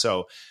scale.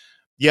 So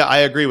yeah, I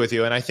agree with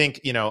you. And I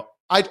think,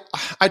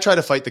 I try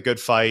to fight the good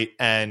fight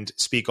and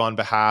speak on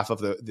behalf of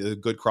the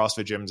good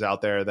CrossFit gyms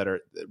out there that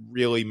are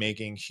really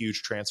making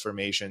huge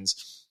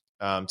transformations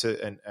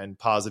and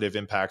positive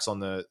impacts on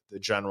the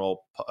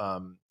general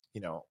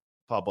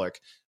public.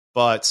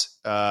 But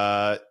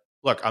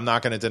look, I'm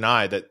not going to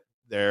deny that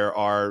there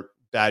are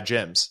bad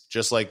gyms,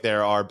 just like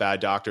there are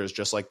bad doctors,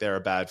 just like there are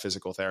bad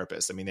physical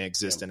therapists. I mean, they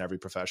exist in every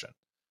profession.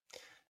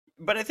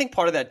 But I think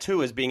part of that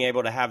too is being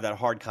able to have that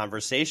hard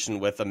conversation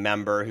with a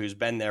member who's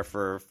been there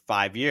for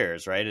 5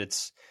 years, right?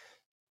 It's,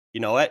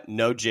 you know what?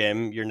 No,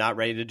 Jim, you're not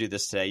ready to do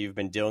this today. You've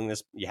been doing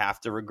this. You have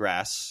to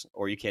regress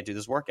or you can't do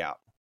this workout.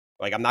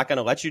 Like, I'm not going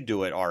to let you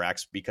do it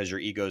RX because your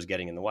ego is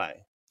getting in the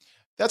way.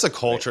 That's a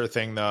culture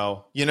thing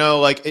though.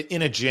 Like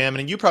in a gym,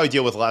 and you probably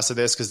deal with less of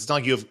this because it's not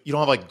like you don't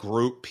have like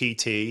group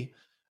PT.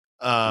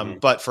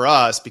 But for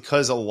us,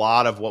 because a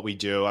lot of what we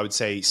do, I would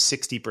say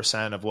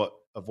 60% of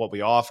what we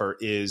offer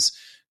is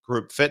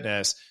group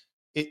fitness.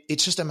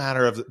 It's just a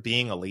matter of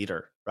being a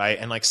leader, right?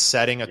 And like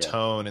setting a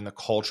tone in the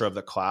culture of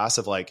the class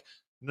of like,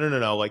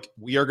 no, like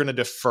we are going to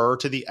defer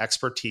to the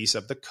expertise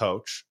of the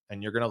coach,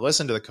 and you're going to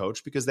listen to the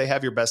coach because they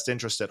have your best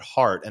interest at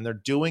heart and they're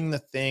doing the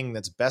thing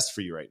that's best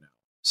for you right now.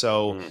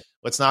 So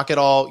let's not get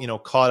all,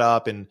 caught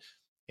up in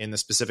the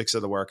specifics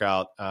of the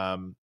workout,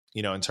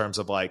 in terms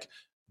of like,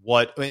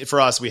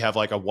 for us, we have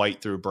like a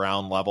white through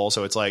brown level.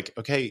 So it's like,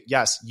 okay,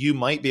 yes, you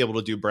might be able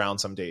to do brown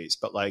some days,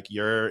 but like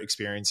you're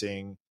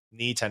experiencing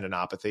knee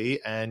tendinopathy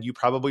and you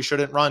probably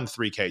shouldn't run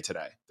 3K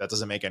today. That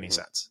doesn't make any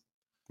sense.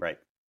 Right.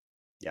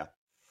 Yeah.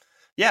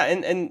 Yeah.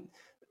 And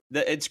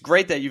it's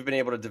great that you've been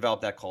able to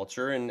develop that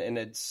culture, and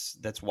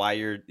that's why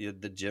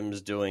the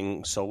gym's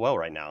doing so well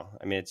right now.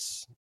 I mean,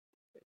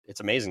 it's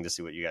amazing to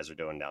see what you guys are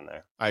doing down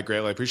there. I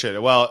greatly appreciate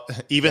it. Well,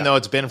 even though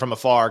it's been from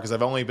afar, because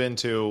I've only been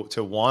to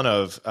one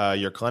of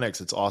your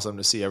clinics, it's awesome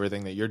to see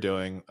everything that you're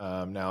doing.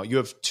 Now you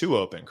have 2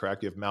 open,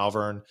 correct? You have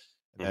Malvern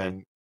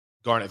and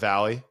Garnet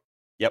Valley.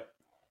 Yep.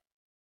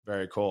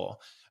 Very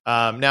cool.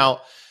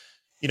 Now,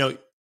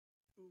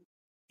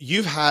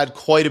 you've had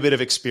quite a bit of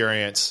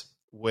experience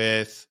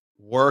with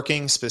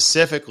working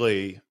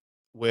specifically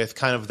with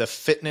kind of the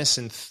fitness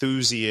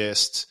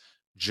enthusiast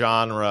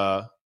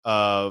genre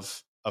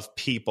of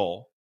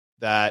people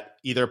that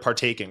either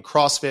partake in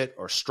CrossFit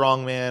or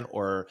strongman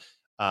or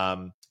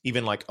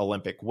even like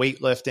Olympic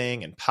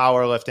weightlifting and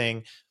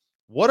powerlifting.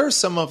 What are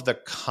some of the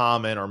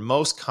common or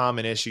most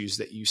common issues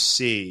that you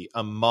see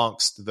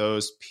amongst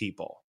those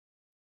people?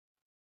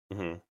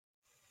 Mm-hmm.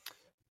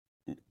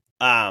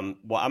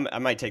 Well, I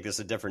might take this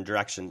a different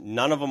direction.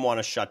 None of them want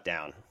to shut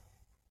down,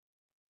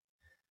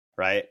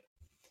 right?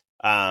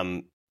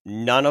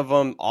 None of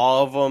them,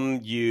 all of them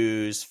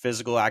use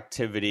physical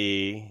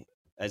activity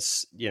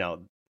as,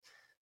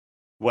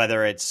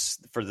 whether it's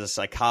for the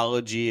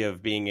psychology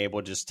of being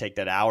able to just take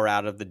that hour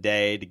out of the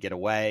day to get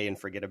away and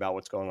forget about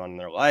what's going on in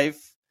their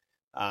life.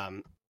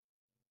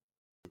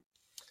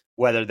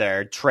 Whether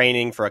they're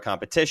training for a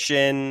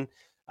competition,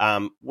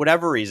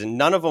 whatever reason,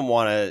 none of them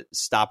want to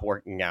stop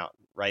working out,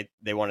 right?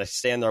 They want to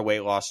stay on their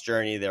weight loss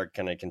journey. They're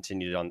going to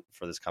continue on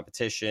for this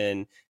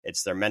competition.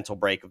 It's their mental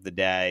break of the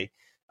day.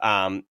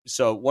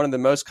 So one of the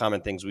most common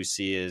things we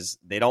see is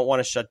they don't want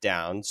to shut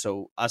down.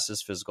 So us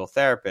as physical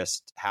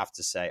therapists have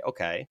to say,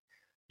 okay,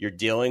 you're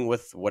dealing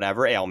with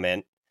whatever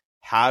ailment.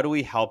 How do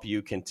we help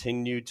you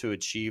continue to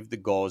achieve the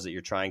goals that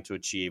you're trying to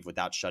achieve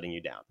without shutting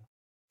you down?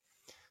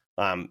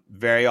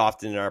 Very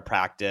often in our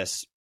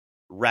practice,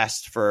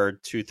 rest for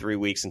 2-3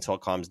 weeks until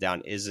it calms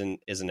down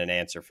isn't an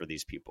answer for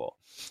these people.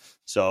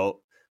 So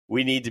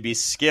we need to be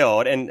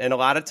skilled. And a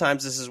lot of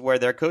times this is where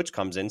their coach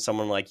comes in,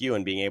 someone like you,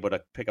 and being able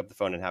to pick up the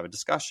phone and have a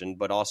discussion.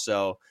 But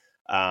also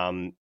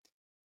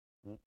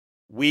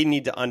we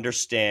need to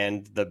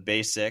understand the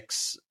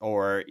basics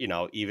or,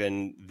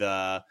 even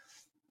the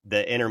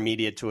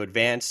intermediate to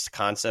advanced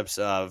concepts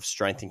of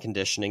strength and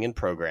conditioning and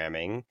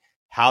programming,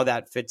 how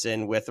that fits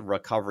in with the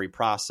recovery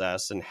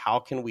process, and how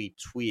can we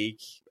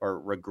tweak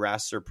or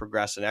regress or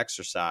progress an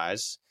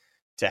exercise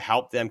to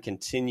help them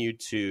continue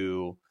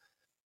to,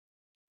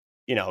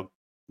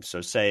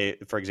 so say,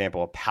 for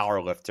example, a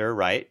power lifter,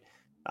 right,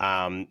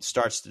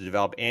 starts to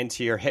develop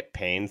anterior hip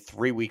pain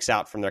 3 weeks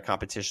out from their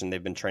competition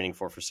they've been training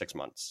for 6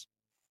 months.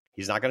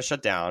 He's not going to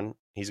shut down.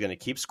 He's going to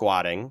keep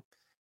squatting.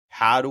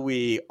 How do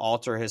we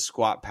alter his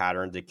squat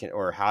pattern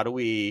or how do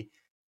we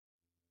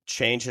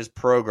change his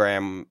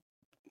program,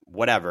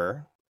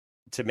 whatever,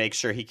 to make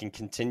sure he can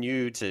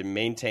continue to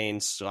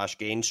maintain /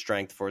 gain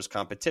strength for his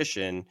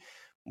competition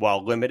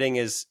while limiting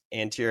his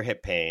anterior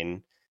hip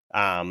pain,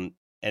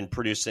 and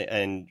producing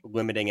and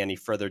limiting any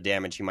further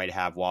damage he might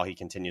have while he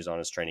continues on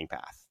his training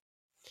path.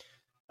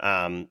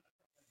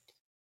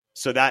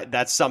 So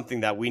that's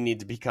something that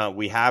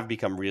we have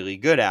become really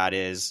good at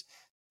is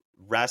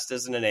rest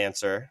isn't an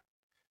answer.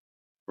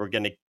 We're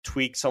going to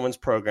tweak someone's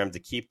program to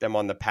keep them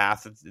on the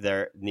path that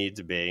they need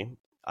to be,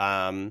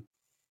 to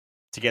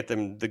get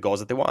them the goals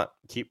that they want,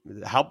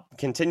 help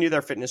continue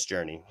their fitness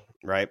journey.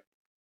 Right.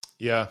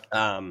 Yeah.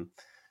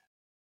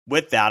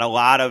 With that, a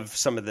lot of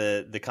some of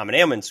the common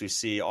ailments we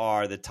see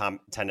are the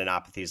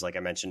tendinopathies, like I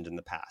mentioned in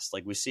the past.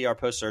 Like we see our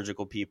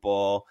post-surgical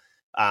people,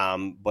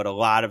 but a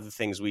lot of the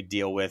things we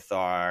deal with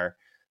are,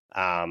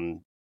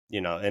 an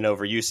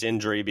overuse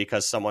injury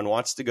because someone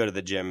wants to go to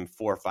the gym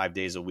 4 or 5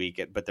 days a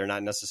week, but they're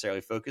not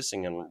necessarily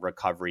focusing on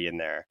recovery in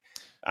there.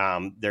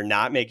 They're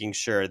not making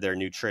sure their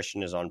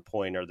nutrition is on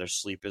point or their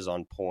sleep is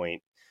on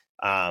point.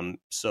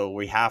 So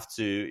we have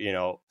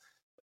to,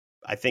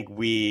 I think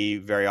we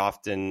very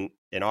often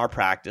in our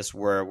practice,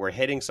 we're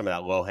hitting some of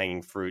that low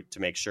hanging fruit to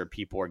make sure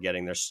people are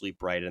getting their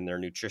sleep right and their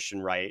nutrition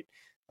right,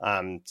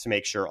 to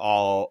make sure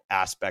all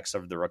aspects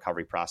of the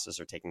recovery process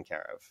are taken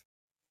care of.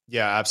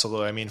 Yeah,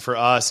 absolutely. I mean, for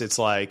us, it's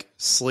like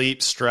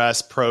sleep,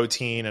 stress,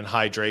 protein, and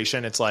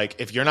hydration. It's like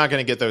if you're not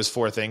going to get those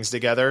 4 things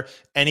together,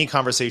 any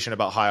conversation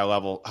about higher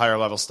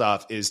level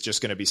stuff is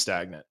just going to be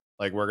stagnant.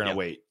 Like we're going to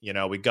wait.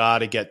 We got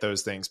to get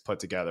those things put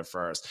together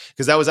first.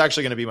 Because that was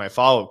actually going to be my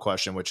follow-up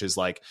question, which is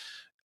like,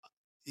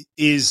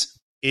 is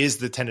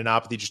the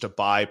tendinopathy just a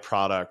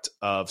byproduct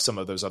of some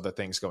of those other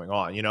things going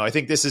on? I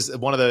think this is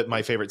one of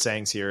my favorite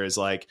sayings here is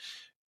like,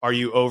 are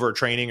you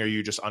overtraining or are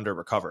you just under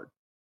recovered?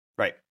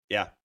 Right.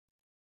 Yeah.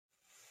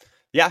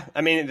 Yeah.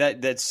 I mean,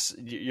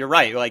 you're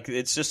right. Like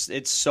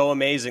it's so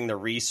amazing the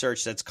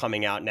research that's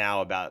coming out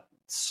now about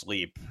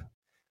sleep.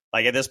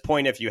 Like at this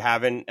point, if you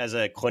haven't, as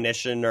a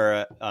clinician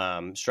or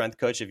a strength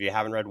coach, if you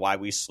haven't read Why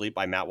We Sleep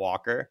by Matt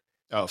Walker.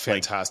 Oh,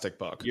 fantastic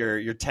book.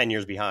 You're 10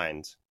 years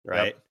behind.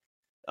 Right.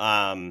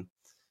 Yep.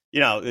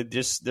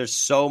 There's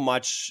so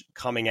much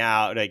coming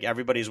out. Like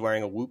everybody's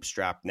wearing a Whoop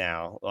strap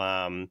now.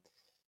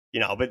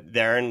 But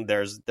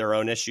there's their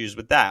own issues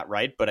with that,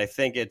 right? But I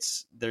think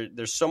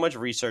there's so much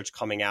research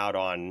coming out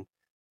on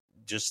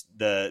just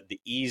the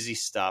easy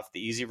stuff,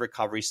 the easy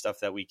recovery stuff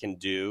that we can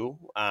do,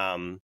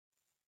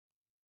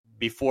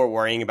 before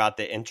worrying about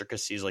the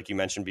intricacies, like you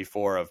mentioned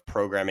before, of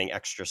programming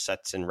extra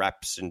sets and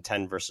reps in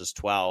 10 versus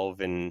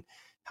 12 and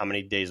how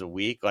many days a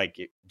week, like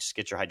just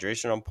get your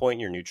hydration on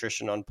point, your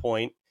nutrition on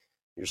point,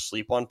 your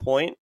sleep on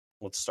point.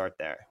 Let's start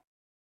there.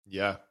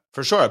 Yeah,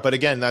 for sure. But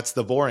again, that's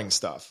the boring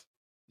stuff.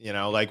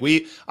 Like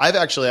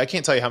I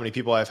can't tell you how many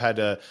people I've had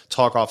to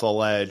talk off the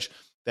ledge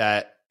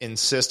that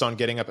insist on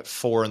getting up at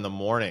 4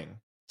 a.m.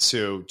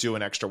 to do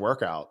an extra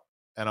workout.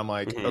 And I'm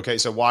like, okay,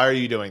 so why are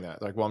you doing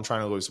that? Like, well, I'm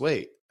trying to lose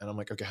weight. And I'm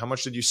like, okay, how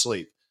much did you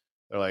sleep?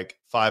 They're like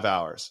 5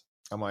 hours.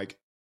 I'm like,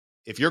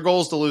 if your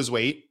goal is to lose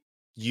weight,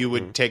 you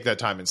would take that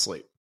time and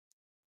sleep.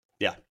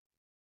 Yeah.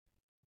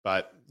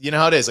 But you know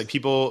how it is, like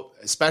people,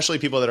 especially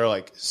people that are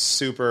like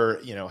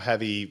super,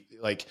 heavy,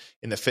 like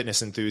in the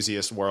fitness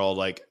enthusiast world,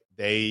 like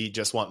they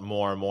just want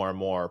more and more and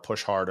more,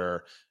 push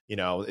harder.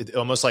 It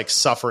almost like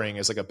suffering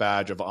is like a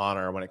badge of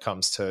honor when it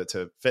comes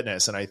to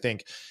fitness. And I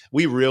think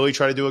we really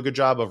try to do a good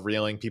job of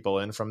reeling people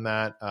in from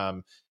that,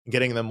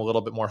 getting them a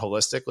little bit more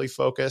holistically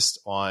focused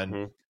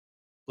on,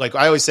 like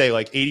I always say,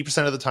 like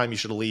 80% of the time you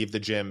should leave the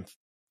gym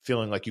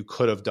feeling like you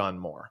could have done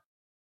more.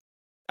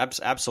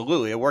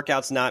 Absolutely. A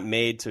workout's not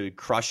made to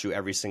crush you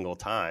every single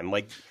time.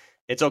 Like,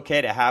 it's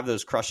okay to have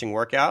those crushing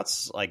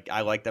workouts. Like,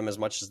 I like them as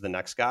much as the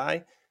next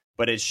guy,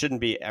 but it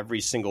shouldn't be every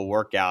single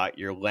workout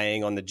you're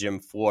laying on the gym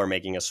floor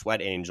making a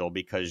sweat angel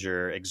because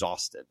you're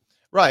exhausted.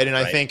 Right. And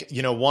I think,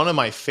 one of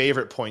my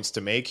favorite points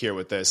to make here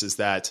with this is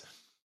that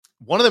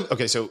one of them,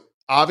 okay, so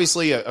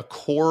obviously a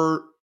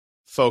core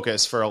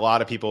focus for a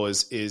lot of people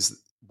is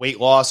weight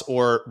loss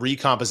or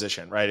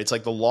recomposition, right? It's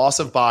like the loss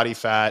of body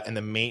fat and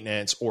the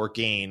maintenance or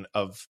gain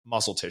of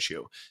muscle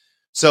tissue.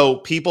 So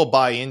people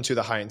buy into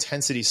the high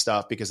intensity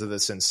stuff because of the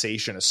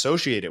sensation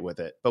associated with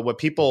it. But what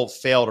people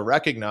fail to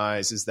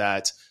recognize is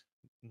that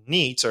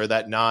NEAT, or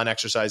that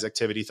non-exercise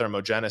activity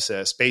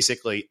thermogenesis,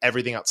 basically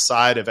everything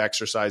outside of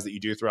exercise that you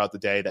do throughout the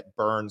day that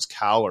burns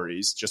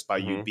calories just by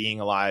you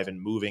being alive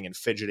and moving and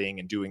fidgeting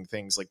and doing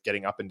things like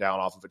getting up and down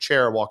off of a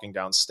chair, walking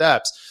down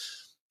steps,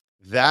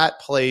 that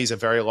plays a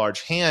very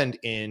large hand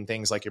in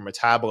things like your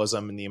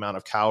metabolism and the amount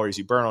of calories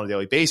you burn on a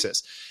daily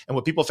basis. And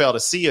what people fail to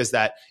see is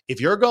that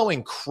if you're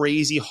going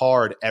crazy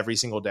hard every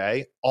single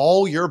day,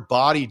 all your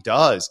body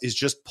does is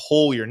just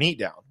pull your NEAT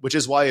down, which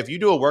is why if you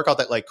do a workout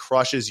that like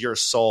crushes your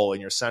soul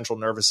and your central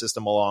nervous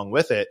system along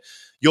with it,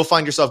 you'll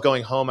find yourself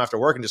going home after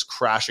work and just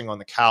crashing on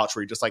the couch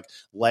where you're just like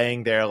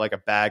laying there like a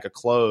bag of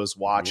clothes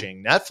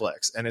watching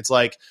Netflix. And it's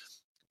like,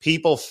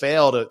 people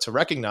fail to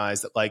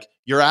recognize that like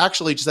you're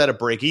actually just at a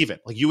break even.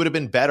 Like you would have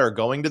been better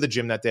going to the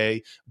gym that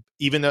day,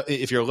 even though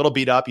if you're a little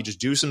beat up, you just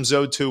do some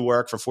Zone 2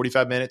 work for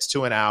 45 minutes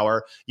to an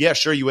hour. Yeah,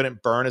 sure, you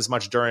wouldn't burn as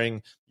much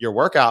during your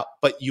workout,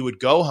 but you would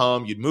go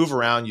home, you'd move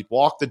around, you'd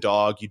walk the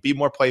dog, you'd be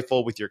more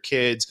playful with your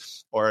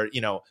kids, or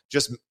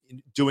just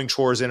doing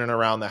chores in and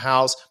around the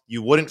house.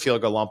 You wouldn't feel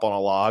like a lump on a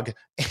log.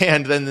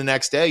 And then the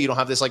next day, you don't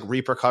have this like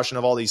repercussion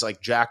of all these like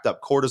jacked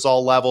up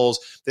cortisol levels,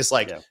 this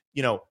like,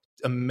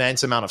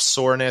 immense amount of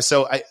soreness.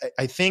 So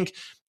I think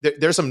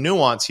there's some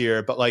nuance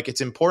here, but like it's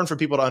important for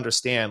people to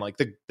understand like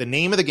the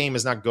name of the game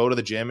is not go to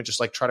the gym and just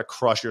like try to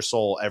crush your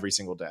soul every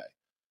single day.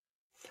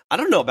 I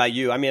don't know about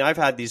you. I mean, I've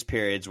had these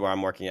periods where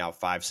I'm working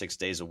out 5-6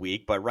 days a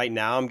week, but right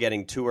now I'm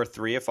getting 2 or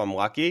 3 if I'm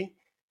lucky.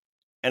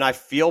 And I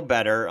feel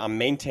better. I'm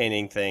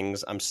maintaining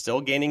things. I'm still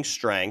gaining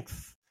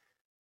strength.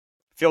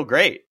 I feel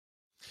great.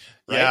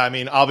 Right? Yeah, I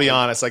mean, I'll be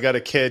honest. I got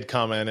a kid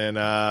coming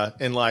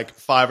in like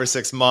 5 or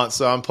 6 months,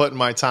 so I'm putting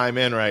my time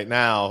in right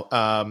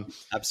now.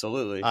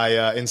 Absolutely.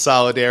 I, in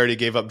solidarity,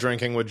 gave up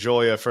drinking with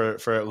Joya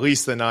for at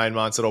least the 9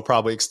 months. It'll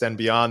probably extend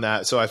beyond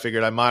that. So I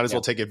figured I might as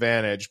well take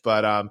advantage.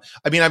 But I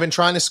mean, I've been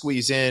trying to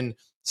squeeze in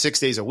 6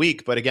 days a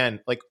week, but again,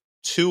 like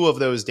 2 of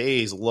those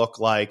days look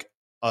like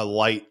a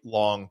light,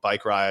 long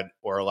bike ride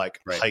or like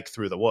hike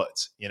through the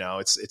woods.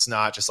 It's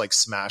not just like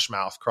smash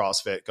mouth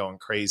CrossFit going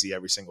crazy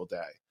every single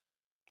day.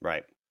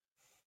 Right.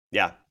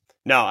 Yeah.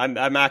 No,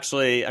 I'm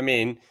actually, I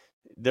mean,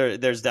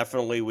 there's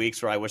definitely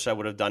weeks where I wish I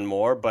would have done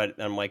more,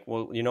 but I'm like,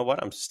 well, you know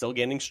what? I'm still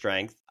gaining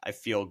strength. I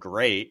feel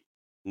great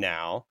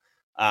now.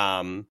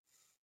 And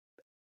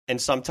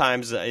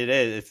sometimes it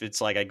is, if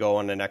it's like I go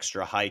on an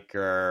extra hike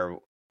or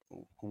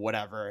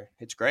whatever,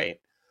 it's great.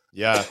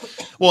 Yeah.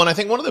 Well, and I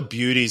think one of the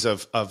beauties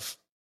of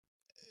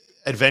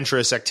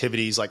adventurous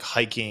activities like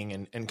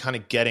hiking and kind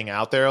of getting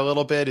out there a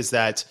little bit is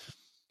that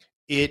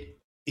it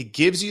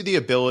gives you the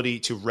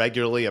ability to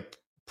regularly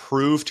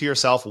prove to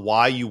yourself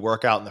why you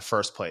work out in the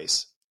first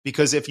place.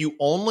 Because if you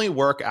only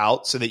work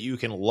out so that you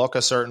can look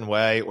a certain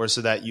way or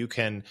so that you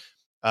can,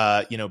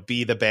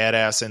 be the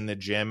badass in the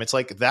gym, it's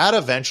like that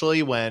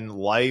eventually when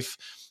life,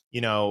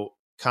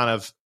 kind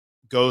of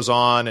goes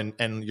on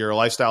and your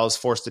lifestyle is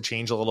forced to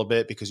change a little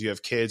bit because you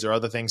have kids or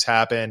other things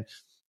happen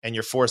and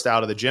you're forced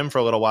out of the gym for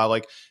a little while,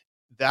 like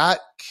that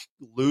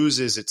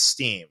loses its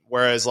steam.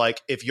 Whereas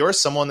like if you're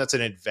someone that's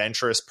an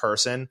adventurous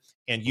person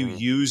and you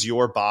use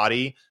your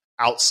body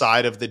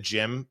outside of the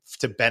gym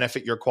to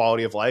benefit your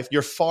quality of life,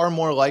 you're far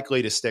more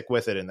likely to stick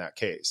with it in that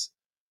case.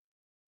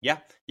 Yeah.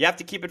 You have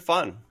to keep it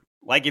fun.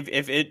 Like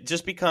if it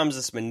just becomes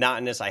this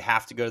monotonous, I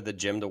have to go to the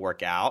gym to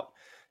work out,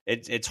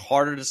 It's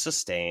harder to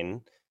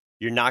sustain.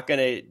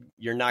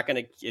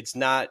 It's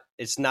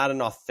not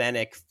an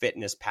authentic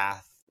fitness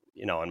path,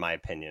 in my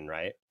opinion,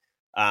 right?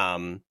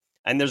 And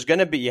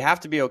you have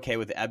to be okay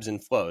with ebbs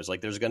and flows.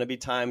 Like there's going to be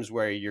times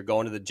where you're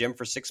going to the gym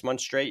for 6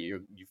 months straight,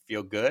 you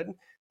feel good.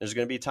 There's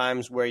going to be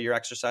times where your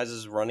exercise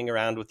is running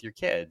around with your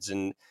kids,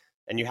 and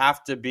you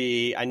have to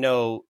be, I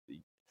know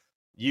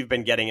you've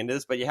been getting into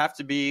this, but you have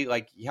to be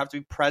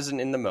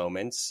present in the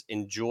moments,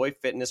 enjoy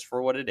fitness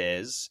for what it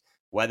is,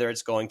 whether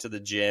it's going to the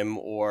gym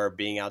or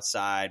being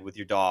outside with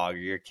your dog or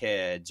your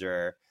kids,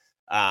 or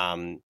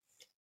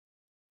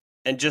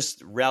and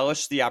just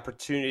relish the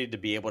opportunity to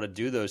be able to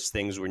do those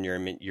things when you're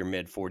in your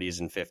mid 40s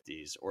and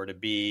 50s, or to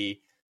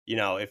be,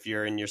 if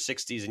you're in your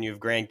 60s and you have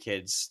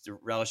grandkids, to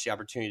relish the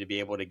opportunity to be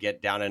able to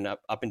get down and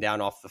up and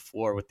down off the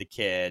floor with the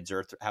kids,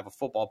 or to have a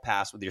football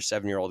pass with your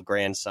 7-year-old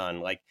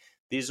grandson. Like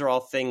these are all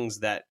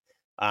things that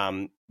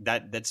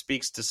that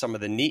speaks to some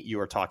of the NEAT you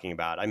were talking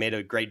about. I made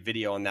a great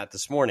video on that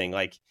this morning.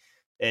 Like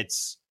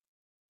it's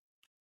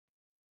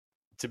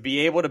to be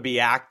able to be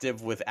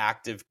active with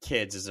active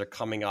kids as they're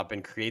coming up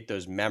and create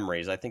those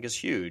memories, I think is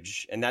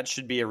huge. And that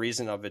should be a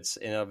reason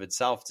in of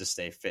itself to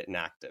stay fit and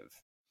active.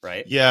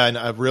 Right. Yeah. And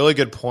a really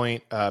good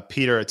point.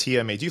 Peter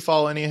Attia made, do you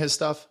follow any of his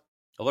stuff?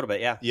 A little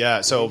bit. Yeah.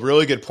 Yeah. So a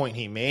really good point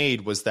he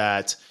made was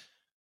that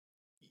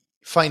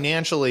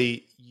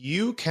financially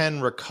you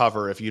can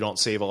recover if you don't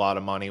save a lot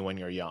of money when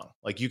you're young.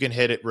 Like you can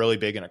hit it really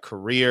big in a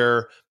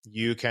career.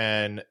 You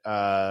can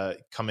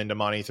come into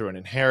money through an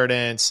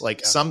inheritance.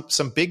 Like some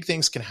big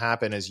things can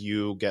happen as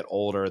you get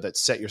older that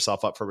set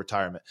yourself up for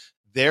retirement.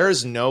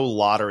 There's no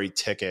lottery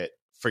ticket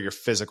for your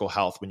physical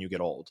health when you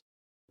get old.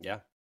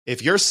 Yeah.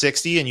 If you're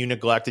 60 and you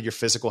neglected your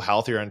physical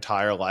health your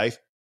entire life,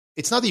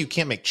 it's not that you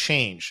can't make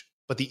change,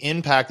 but the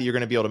impact that you're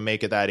going to be able to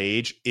make at that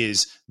age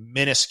is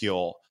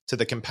minuscule to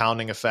the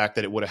compounding effect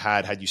that it would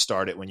have had you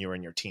started when you were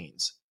in your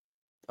teens.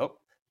 Oh,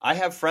 I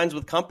have friends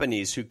with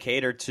companies who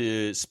cater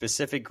to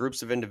specific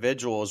groups of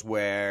individuals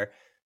where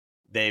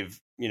they've,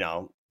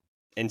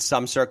 in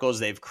some circles,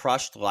 they've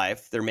crushed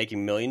life. They're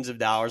making millions of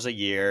dollars a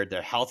year.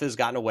 Their health has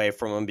gotten away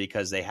from them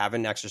because they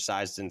haven't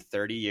exercised in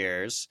 30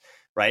 years,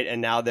 right?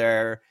 And now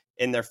they're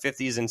in their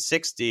 50s and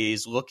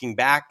 60s looking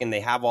back, and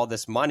they have all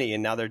this money,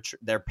 and now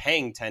they're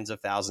paying tens of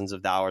thousands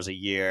of dollars a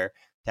year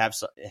to have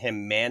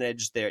him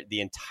manage the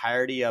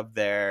entirety of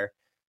their,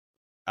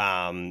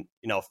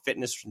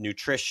 fitness,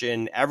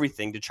 nutrition,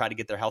 everything to try to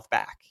get their health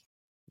back.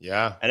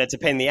 Yeah. And it's a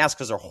pain in the ass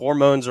because their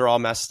hormones are all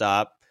messed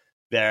up.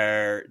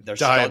 They're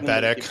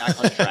diabetic, to get back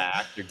on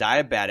track. They're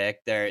diabetic.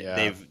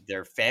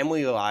 Their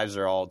family lives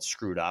are all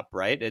screwed up.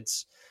 Right.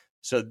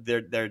 So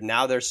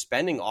they're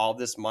spending all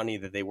this money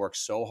that they work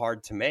so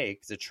hard to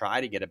make to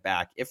try to get it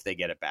back, if they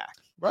get it back.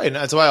 Right. And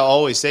that's why I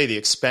always say the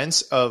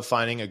expense of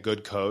finding a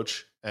good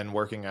coach and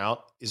working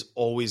out is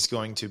always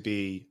going to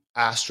be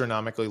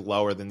astronomically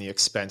lower than the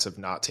expense of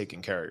not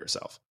taking care of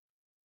yourself.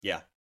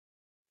 Yeah.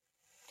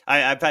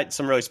 I've had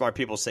some really smart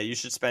people say you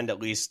should spend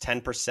at least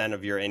 10%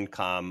 of your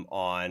income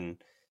on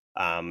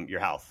your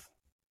health.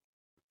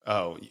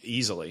 Oh,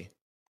 easily.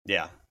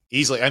 Yeah.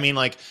 Easily. I mean,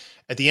 like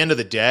at the end of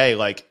the day,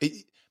 like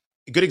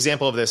a good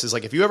example of this is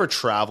like if you ever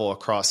travel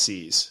across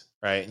seas,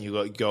 right? And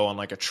you go on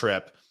like a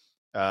trip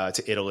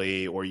to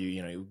Italy, or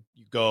you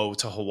go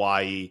to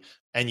Hawaii,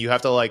 and you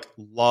have to like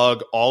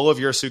lug all of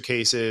your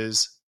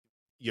suitcases,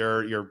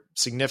 your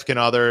significant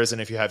others,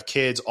 and if you have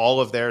kids,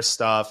 all of their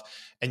stuff,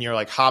 and you're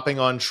like hopping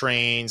on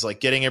trains, like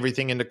getting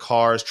everything into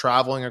cars,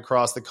 traveling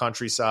across the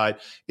countryside.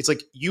 It's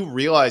like you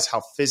realize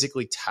how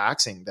physically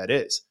taxing that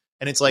is.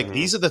 And it's like,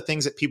 these are the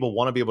things that people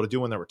want to be able to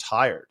do when they're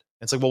retired.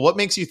 And it's like, well, what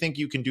makes you think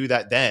you can do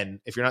that then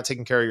if you're not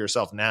taking care of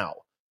yourself now?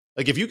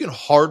 Like if you can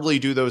hardly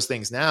do those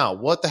things now,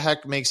 what the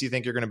heck makes you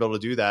think you're going to be able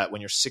to do that when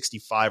you're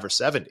 65 or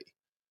 70?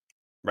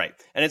 Right.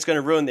 And it's going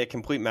to ruin the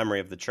complete memory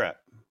of the trip.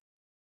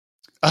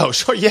 Oh,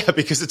 sure. Yeah.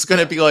 Because it's going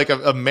to be like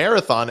a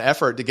marathon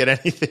effort to get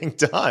anything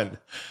done.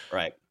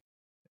 Right.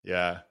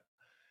 Yeah.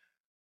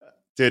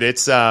 Dude,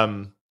 it's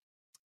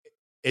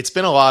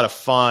been a lot of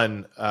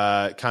fun,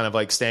 kind of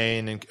like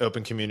staying in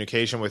open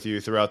communication with you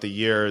throughout the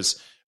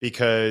years,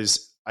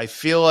 because I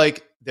feel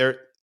like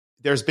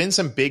there's been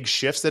some big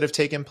shifts that have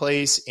taken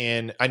place.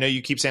 And I know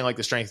you keep saying like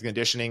the strength and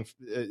conditioning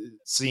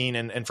scene.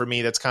 And for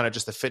me, that's kind of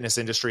just the fitness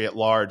industry at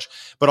large,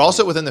 but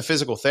also within the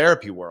physical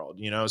therapy world,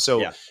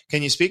 So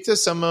Can you speak to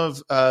some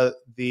of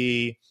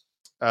the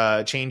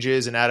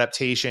changes and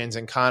adaptations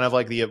and kind of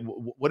like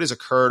what has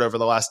occurred over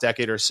the last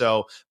decade or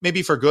so,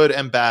 maybe for good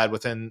and bad,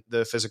 within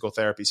the physical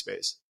therapy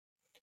space?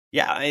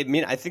 Yeah. I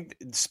mean, I think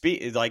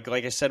like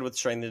I said, with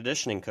strength and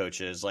conditioning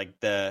coaches, like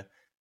the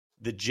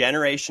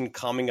generation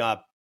coming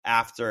up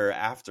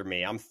after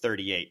me, I'm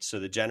 38. So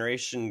the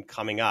generation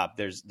coming up,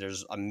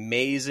 there's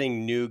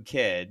amazing new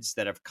kids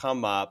that have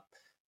come up.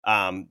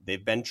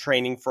 They've been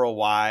training for a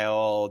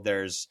while.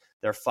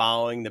 They're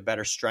following the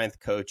better strength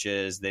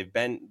coaches. They've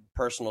been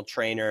personal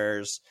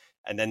trainers,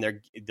 and then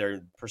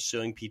they're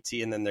pursuing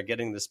PT, and then they're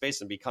getting the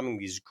space and becoming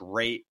these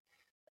great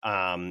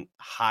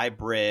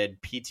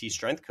hybrid PT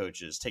strength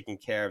coaches taking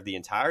care of the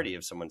entirety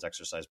of someone's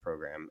exercise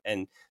program,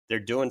 and they're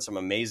doing some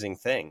amazing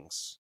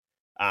things.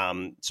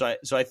 So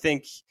I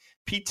think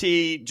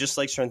PT, just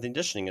like strength and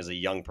conditioning, is a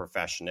young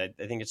profession. I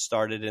think it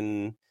started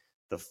in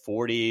the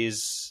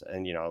 40s,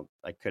 and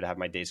I could have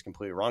my days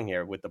completely wrong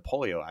here, with the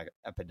polio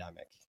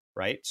epidemic,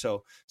 right?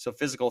 So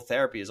physical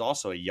therapy is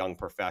also a young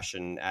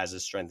profession, as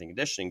is strength and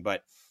conditioning.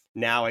 But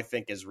now I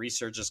think as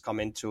research has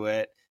come into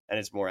it and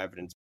it's more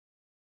evidence,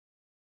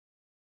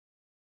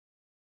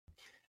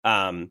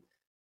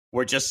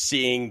 we're just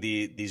seeing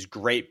these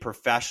great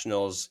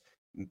professionals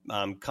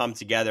come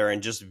together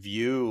and just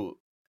view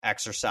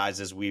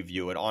exercise as we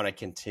view it, on a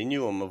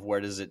continuum of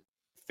where does it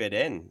fit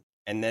in.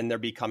 And then they're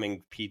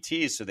becoming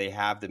PTs, so they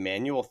have the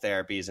manual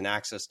therapies and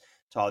access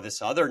to all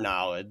this other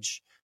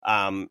knowledge.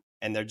 And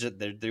they're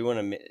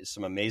doing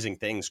some amazing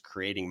things,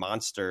 creating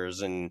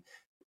monsters and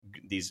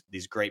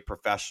these great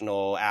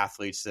professional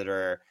athletes that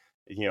are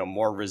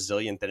more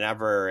resilient than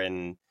ever.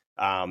 And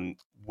and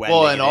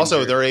also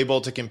injured, they're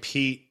able to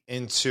compete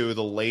into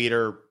the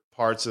later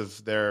parts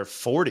of their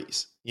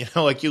 40s.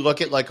 Like you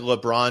look at like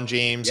LeBron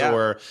James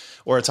or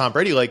a Tom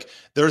Brady, like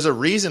there's a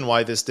reason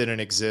why this didn't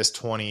exist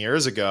 20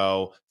 years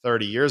ago,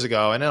 30 years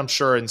ago. And I'm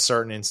sure in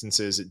certain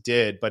instances it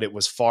did, but it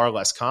was far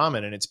less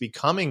common, and it's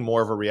becoming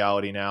more of a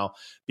reality now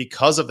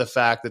because of the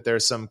fact that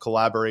there's some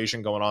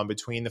collaboration going on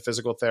between the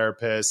physical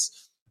therapists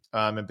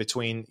and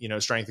between,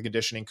 strength and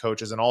conditioning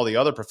coaches and all the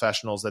other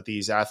professionals that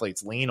these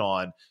athletes lean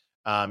on,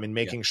 in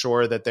making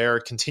sure that they're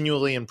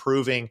continually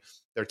improving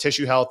their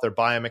tissue health, their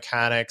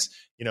biomechanics,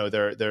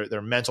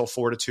 their mental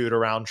fortitude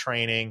around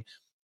training,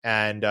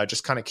 and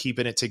just kind of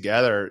keeping it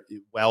together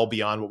well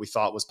beyond what we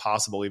thought was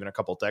possible even a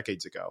couple of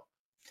decades ago.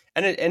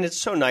 And it's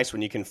so nice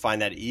when you can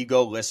find that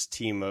egoless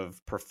team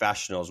of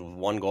professionals with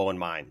one goal in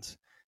mind: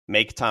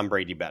 make Tom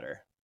Brady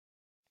better,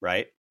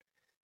 right?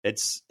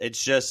 It's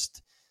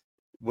just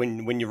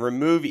when you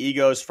remove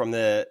egos from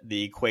the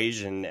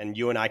equation, and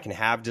you and I can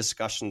have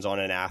discussions on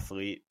an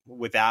athlete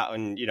without,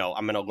 and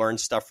I'm going to learn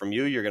stuff from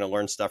you, you're going to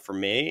learn stuff from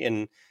me,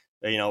 and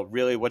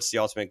really, what's the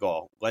ultimate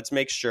goal? Let's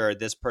make sure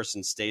this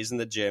person stays in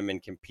the gym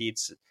and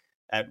competes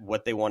at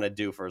what they want to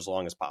do for as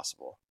long as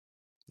possible.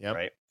 Yep.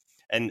 Right.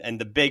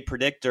 And the big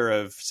predictor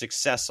of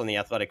success on the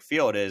athletic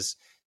field is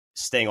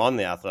staying on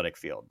the athletic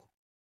field.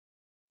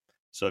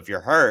 So if you're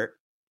hurt,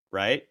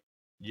 right,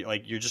 you're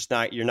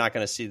not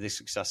going to see the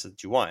success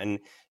that you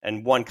want.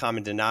 And one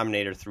common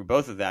denominator through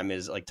both of them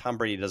is like Tom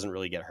Brady doesn't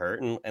really get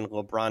hurt, and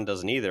LeBron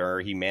doesn't either, or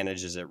he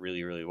manages it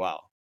really, really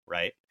well.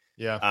 Right.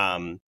 Yeah.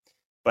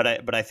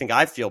 But I think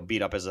I feel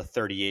beat up as a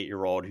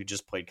 38-year-old who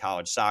just played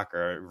college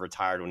soccer,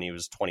 retired when he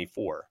was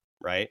 24,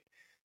 right?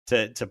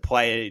 To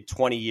play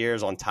 20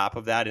 years on top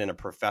of that in a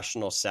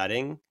professional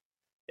setting,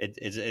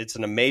 it's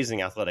an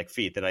amazing athletic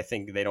feat that I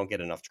think they don't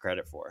get enough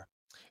credit for.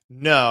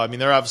 No, I mean,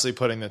 they're obviously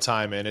putting the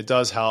time in. It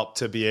does help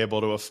to be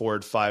able to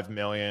afford $5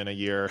 million a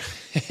year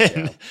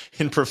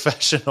in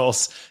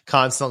professionals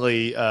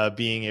constantly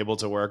being able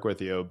to work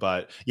with you.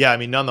 But yeah, I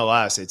mean,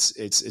 nonetheless,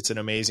 it's an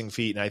amazing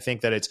feat, and I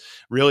think that it's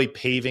really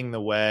paving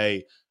the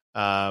way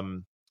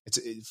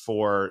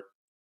for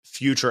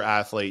future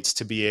athletes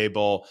to be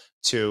able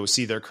to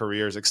see their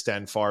careers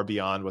extend far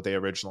beyond what they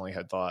originally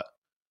had thought.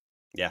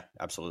 Yeah,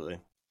 absolutely.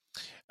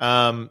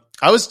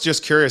 I was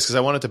just curious because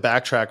I wanted to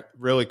backtrack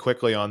really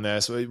quickly on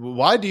this.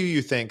 Why do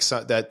you think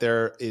that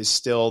there is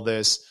still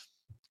this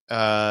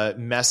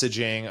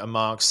messaging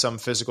amongst some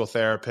physical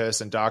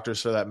therapists and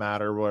doctors, for that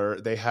matter, where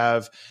they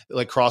have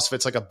like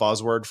CrossFit's like a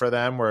buzzword for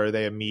them, where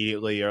they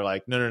immediately are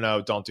like,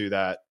 no, don't do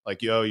that.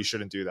 Like, you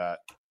shouldn't do that.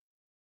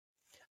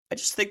 I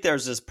just think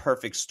there's this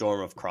perfect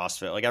storm of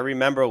CrossFit. Like I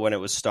remember when it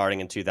was starting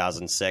in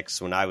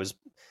 2006, when I was,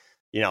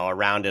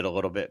 around it a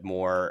little bit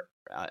more.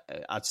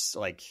 It's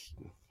like,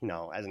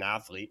 as an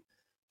athlete,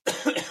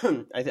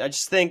 I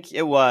just think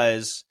it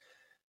was,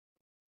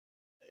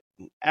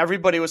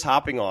 everybody was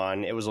hopping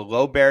on. It was a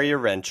low barrier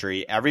of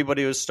entry.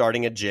 Everybody was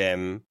starting a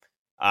gym.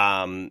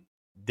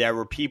 There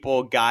were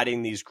people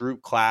guiding these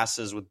group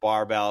classes with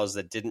barbells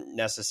that didn't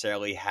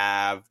necessarily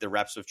have the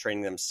reps of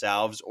training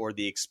themselves or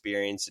the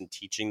experience in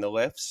teaching the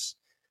lifts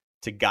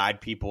to guide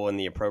people in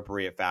the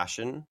appropriate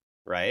fashion.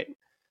 Right.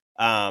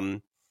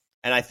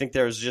 And I think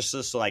there was just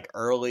this like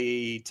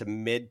early to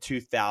mid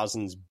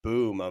 2000s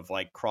boom of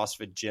like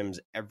CrossFit gyms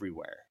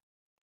everywhere.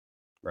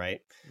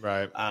 Right.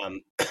 Right.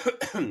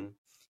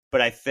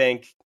 But I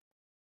think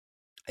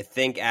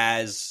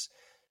as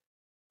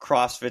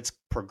CrossFit's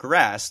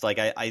progressed, like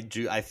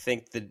I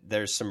think that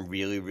there's some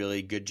really,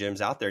 really good gyms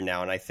out there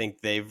now. And I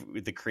think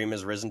the cream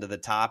has risen to the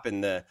top,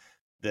 and the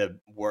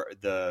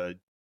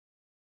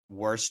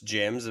worst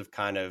gyms have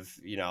kind of,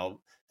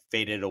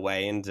 faded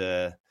away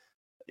into,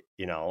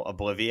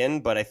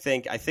 oblivion. But I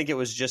think it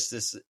was just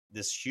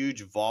this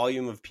huge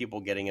volume of people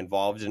getting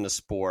involved in a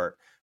sport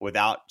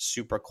without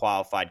super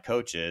qualified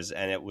coaches.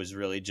 And it was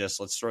really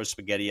just, let's throw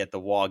spaghetti at the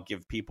wall,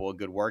 give people a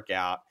good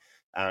workout,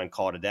 and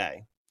call it a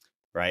day.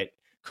 Right.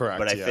 But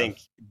Correct. I Yeah. think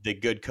the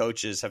good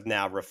coaches have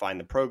now refined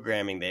the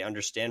programming. They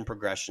understand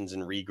progressions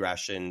and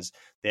regressions.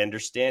 They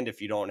understand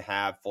if you don't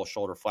have full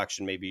shoulder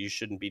flexion, maybe you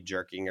shouldn't be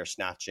jerking or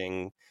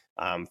snatching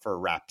for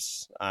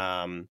reps.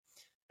 And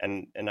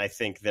I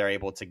think they're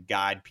able to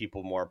guide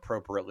people more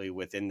appropriately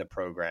within the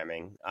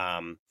programming.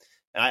 And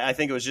I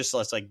think it was just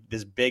like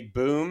this big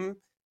boom,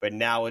 but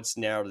now it's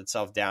narrowed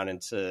itself down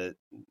into,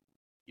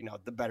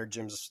 the better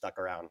gyms have stuck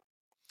around.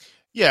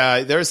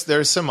 Yeah,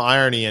 there's some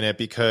irony in it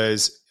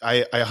because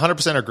I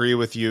 100% agree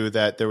with you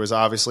that there was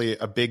obviously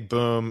a big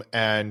boom,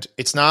 and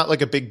it's not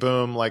like a big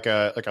boom like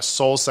a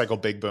Soul Cycle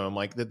big boom.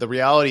 Like the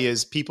reality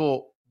is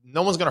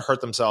no one's going to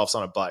hurt themselves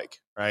on a bike,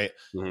 right?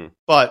 Mm-hmm.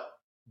 But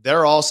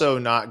they're also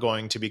not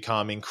going to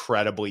become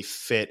incredibly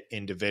fit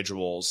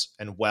individuals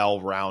and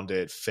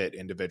well-rounded fit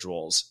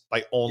individuals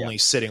by only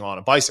sitting on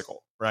a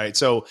bicycle, right?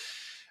 So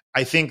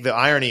I think the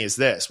irony is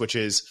this, which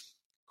is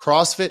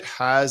CrossFit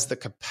has the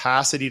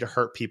capacity to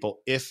hurt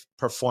people if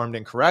performed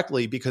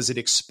incorrectly because it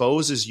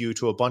exposes you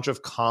to a bunch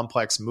of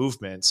complex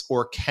movements,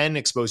 or can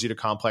expose you to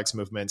complex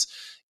movements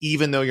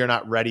even though you're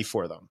not ready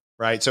for them,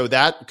 right? So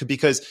that could,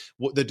 because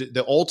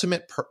the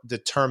ultimate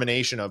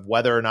determination of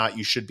whether or not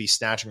you should be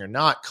snatching or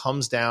not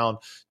comes down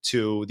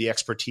to the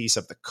expertise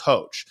of the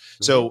coach.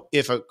 Mm-hmm. So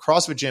if a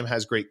CrossFit gym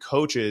has great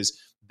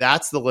coaches,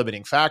 that's the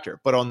limiting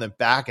factor. But on the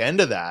back end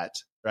of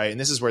that, right, and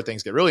this is where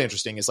things get really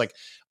interesting, is like,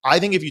 I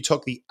think if you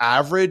took the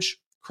average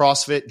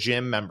CrossFit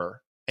gym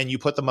member and you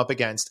put them up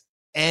against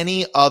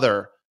any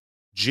other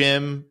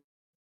gym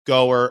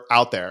goer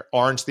out there,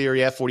 Orange Theory,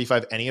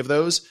 F45, any of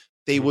those,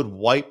 they would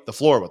wipe the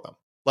floor with them.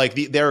 Like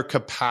their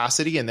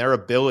capacity and their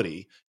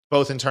ability,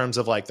 both in terms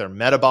of like their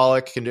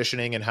metabolic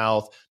conditioning and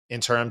health,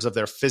 in terms of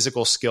their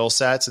physical skill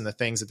sets and the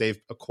things that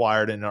they've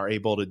acquired and are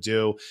able to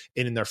do,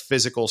 and in their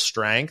physical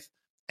strength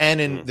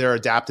and in their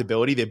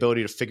adaptability, the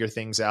ability to figure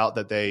things out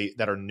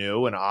that are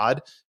new and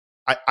odd.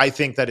 I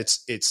think that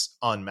it's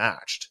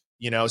unmatched,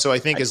 So I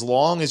think as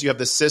long as you have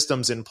the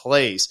systems in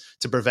place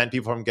to prevent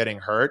people from getting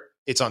hurt,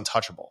 it's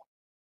untouchable.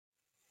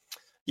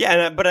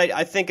 Yeah, but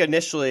I think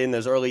initially in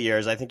those early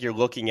years, I think you're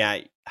looking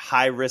at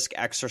high risk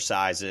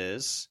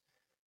exercises,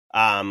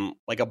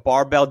 like a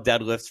barbell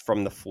deadlift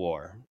from the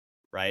floor,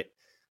 right?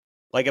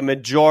 Like a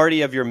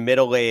majority of your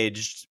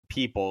middle-aged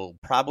people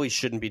probably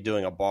shouldn't be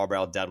doing a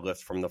barbell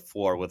deadlift from the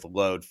floor with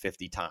load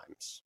 50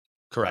 times.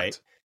 Correct.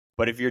 Right?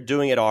 But if you're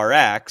doing it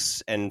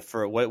RX, and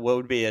for what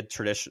would be a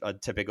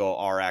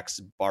typical RX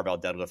barbell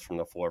deadlift from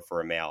the floor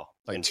for a male,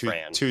 like in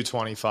Fran?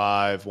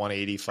 225,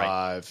 185,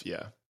 right.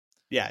 Yeah.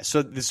 Yeah,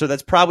 so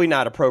that's probably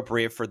not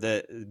appropriate for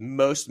the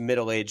most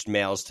middle-aged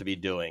males to be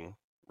doing,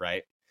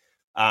 right?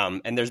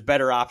 And there's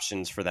better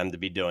options for them to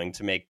be doing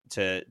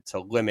to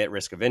limit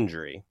risk of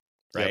injury,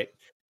 right? Yep.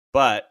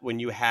 But when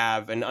you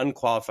have an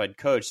unqualified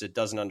coach that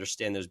doesn't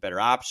understand those better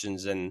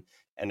options, and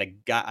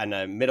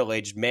a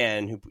middle-aged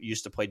man who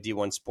used to play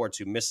D1 sports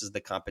who misses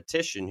the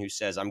competition, who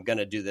says, I'm going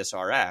to do this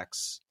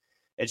RX,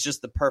 it's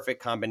just the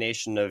perfect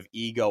combination of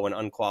ego and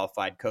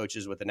unqualified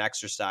coaches with an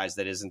exercise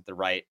that isn't the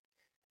right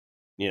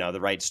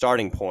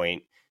starting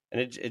point.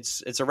 And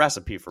it's a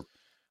recipe for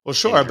Well,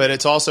 sure, injury. But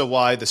it's also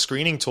why the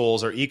screening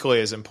tools are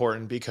equally as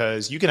important,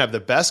 because you can have the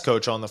best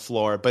coach on the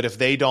floor, but if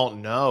they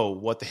don't know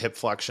what the hip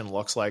flexion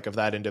looks like of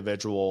that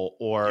individual,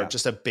 or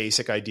just a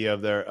basic idea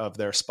of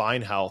their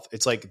spine health,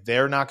 it's like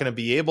they're not going to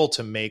be able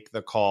to make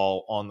the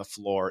call on the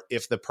floor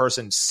if the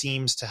person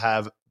seems to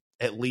have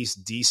at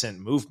least decent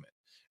movement.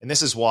 And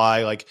this is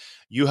why, like,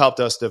 you helped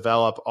us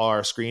develop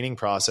our screening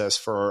process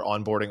for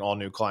onboarding all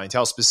new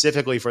clientele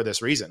specifically for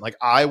this reason. Like,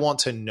 I want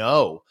to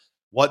know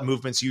what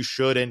movements you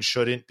should and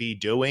shouldn't be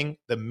doing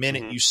the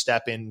minute you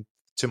step in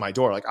to my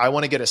door. Like, I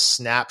want to get a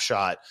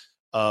snapshot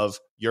of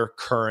your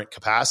current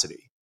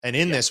capacity. And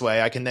in this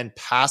way, I can then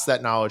pass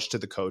that knowledge to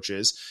the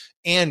coaches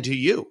and to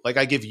you. Like,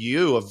 I give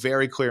you a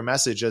very clear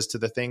message as to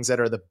the things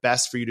that are the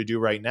best for you to do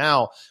right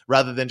now,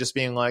 rather than just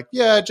being like,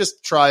 yeah,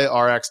 just try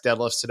RX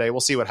deadlifts today. We'll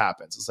see what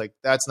happens. It's like,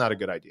 that's not a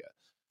good idea.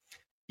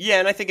 Yeah.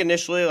 And I think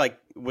initially, like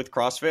with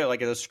CrossFit,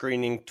 like those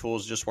screening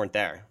tools just weren't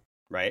there.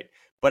 Right.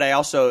 But I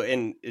also,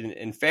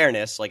 in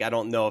fairness, like, I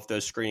don't know if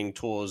those screening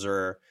tools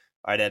are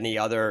at any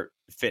other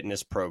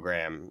fitness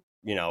program,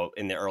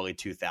 in the early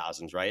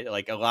 2000s, right?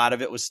 Like, a lot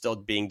of it was still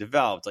being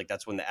developed. Like,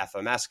 that's when the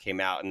FMS came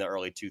out in the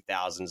early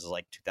 2000s,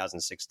 like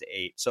 2006 to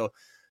 8. So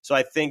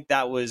I think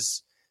that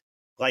was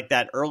like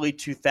that early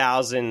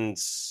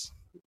 2000s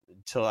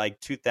to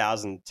like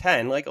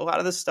 2010, like a lot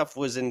of this stuff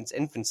was in its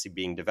infancy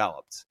being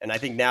developed. And I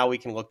think now we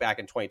can look back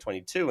in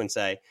 2022 and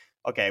say,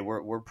 okay,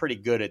 we're pretty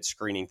good at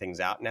screening things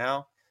out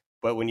now.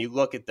 But when you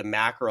look at the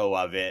macro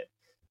of it,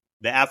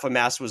 the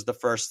FMS was the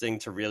first thing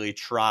to really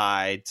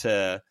try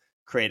to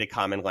create a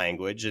common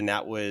language. And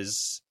that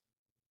was,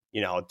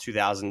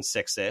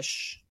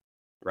 2006-ish,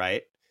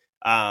 right?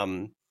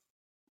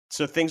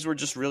 So things were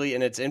just really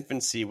in its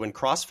infancy when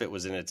CrossFit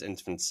was in its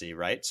infancy,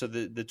 right? So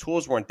the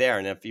tools weren't there.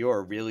 And if you're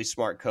a really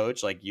smart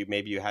coach, like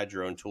maybe you had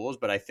your own tools.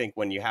 But I think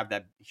when you have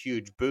that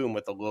huge boom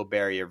with a low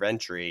barrier of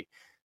entry,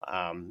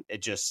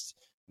 it just,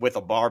 with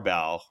a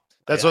barbell.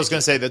 That's what I was going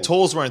to say. The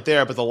tools weren't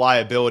there, but the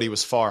liability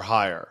was far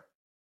higher.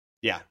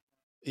 Yeah.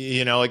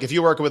 Like if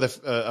you work with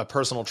a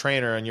personal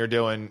trainer and you're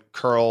doing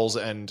curls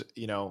and,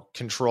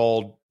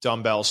 controlled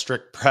dumbbell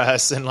strict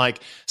press and like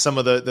some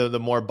of the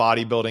more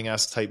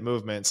bodybuilding-esque type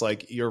movements,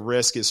 like your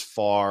risk is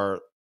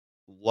far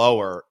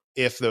lower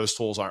if those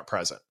tools aren't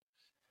present.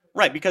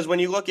 Right, because when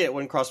you look at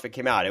when CrossFit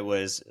came out, it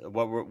was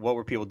what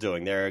were people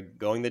doing? They're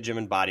going to the gym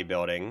and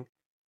bodybuilding.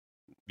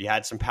 You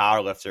had some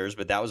power lifters,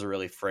 but that was a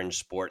really fringe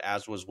sport,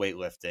 as was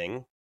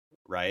weightlifting,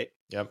 right?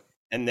 Yep.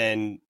 And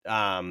then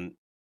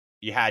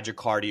you had your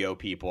cardio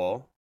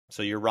people,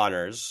 so your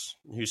runners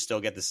who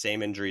still get the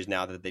same injuries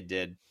now that they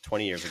did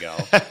 20 years ago.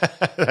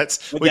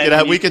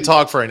 We could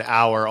talk for an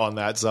hour on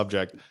that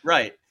subject.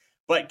 Right.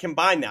 But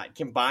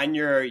combine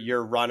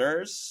your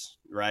runners,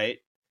 right?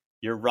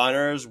 Your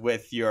runners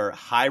with your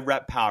high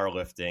rep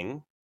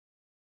powerlifting,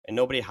 and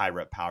nobody high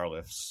rep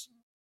powerlifts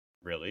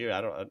really. I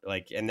don't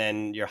like, and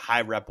then your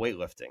high rep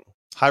weightlifting.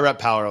 High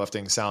rep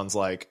powerlifting sounds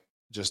like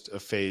just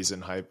a phase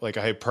in like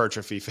a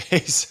hypertrophy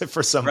phase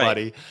for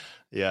somebody. Right.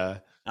 Yeah.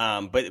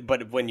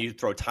 But when you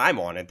throw time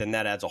on it, then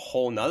that adds a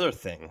whole nother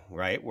thing,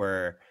 right?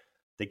 Where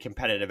the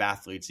competitive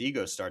athlete's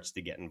ego starts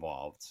to get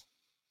involved.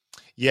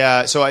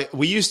 Yeah. So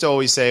we used to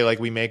always say like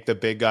we make the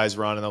big guys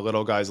run and the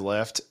little guys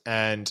lift.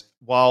 And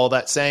while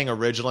that saying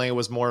originally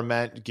was more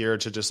meant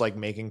geared to just like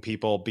making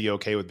people be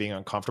okay with being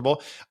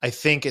uncomfortable, I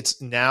think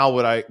it's now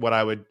what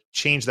I would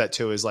change that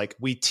to is like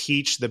we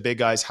teach the big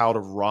guys how to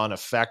run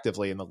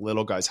effectively and the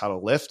little guys how to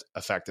lift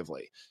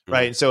effectively. Mm-hmm.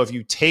 Right. And so if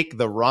you take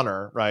the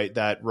runner, right,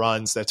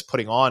 that's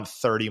putting on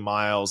 30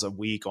 miles a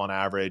week on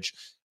average,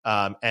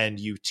 and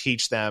you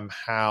teach them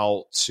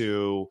how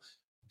to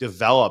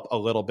develop a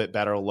little bit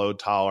better load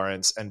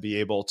tolerance and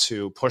be able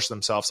to push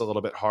themselves a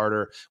little bit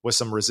harder with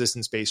some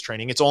resistance-based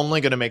training, it's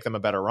only going to make them a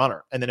better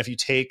runner. And then if you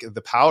take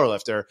the power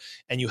lifter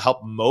and you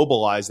help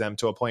mobilize them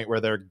to a point where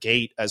their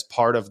gait as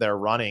part of their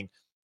running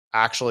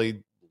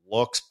actually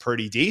looks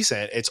pretty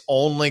decent, it's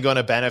only going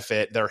to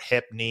benefit their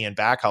hip, knee, and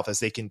back health as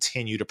they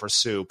continue to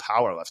pursue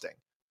powerlifting.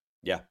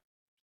 Yeah.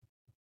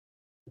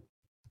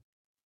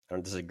 I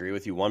don't disagree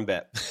with you one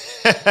bit.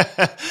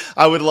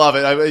 I would love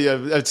it.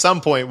 At some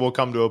point, we'll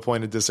come to a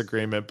point of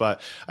disagreement, but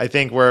I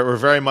think we're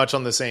very much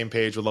on the same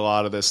page with a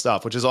lot of this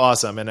stuff, which is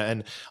awesome.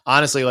 And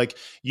honestly, like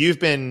you've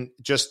been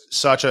just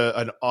such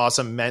an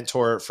awesome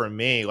mentor for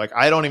me. Like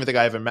I don't even think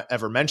I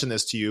ever mentioned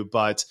this to you,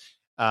 but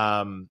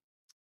I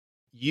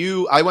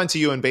went to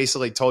you and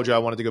basically told you I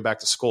wanted to go back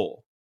to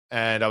school,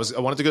 and I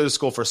wanted to go to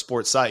school for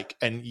sports psych,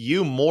 and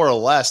you more or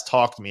less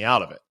talked me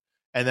out of it.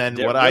 And then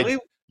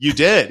You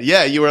did.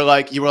 Yeah. You were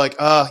like,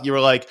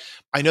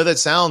 I know that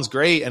sounds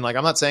great. And like,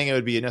 I'm not saying it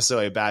would be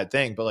necessarily a bad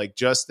thing, but like,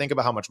 just think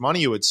about how much money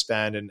you would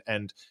spend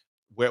and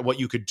what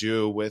you could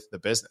do with the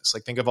business.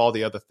 Like, think of all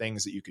the other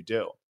things that you could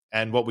do.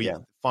 And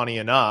funny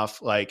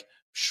enough, like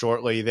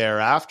shortly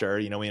thereafter,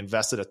 we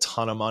invested a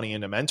ton of money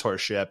into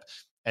mentorship,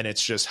 and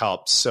it's just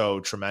helped so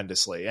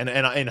tremendously. And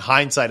in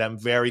hindsight, I'm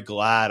very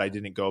glad I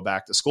didn't go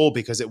back to school,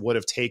 because it would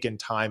have taken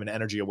time and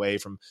energy away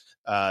from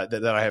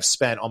that I have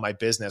spent on my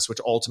business, which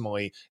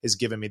ultimately has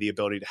given me the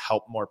ability to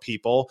help more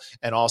people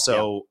and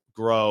also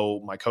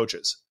grow my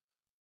coaches.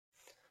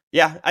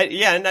 Yeah.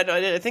 And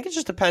I think it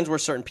just depends where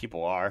certain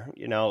people are,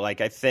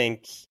 like I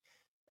think,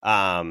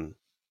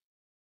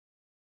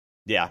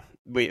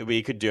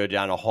 we could do it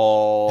down a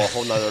whole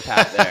nother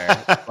path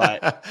there,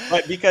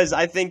 but because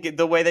I think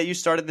the way that you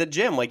started the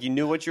gym, like you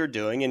knew what you're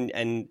doing,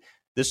 and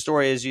the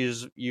story is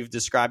you've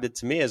described it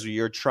to me as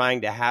you're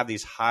trying to have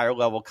these higher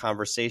level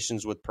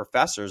conversations with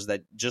professors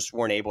that just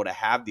weren't able to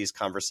have these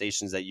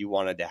conversations that you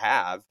wanted to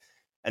have,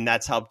 and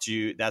that's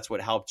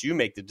what helped you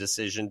make the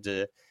decision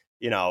to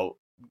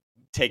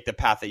take the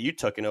path that you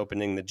took in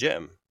opening the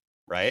gym,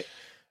 right?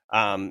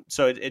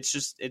 So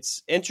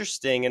it's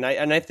interesting. And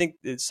I think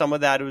some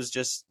of that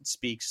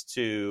speaks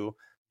to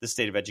the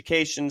state of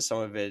education. Some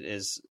of it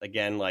is,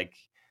 again, like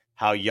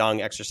how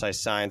young exercise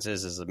science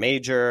is as a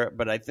major.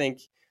 But I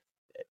think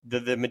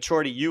the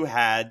maturity you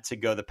had to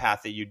go the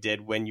path that you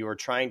did when you were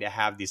trying to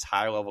have these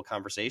higher level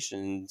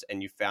conversations,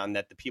 and you found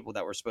that the people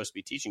that were supposed to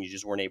be teaching you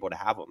just weren't able to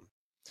have them.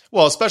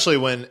 Well, especially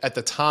when at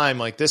the time,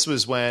 like this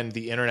was when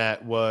the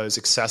internet was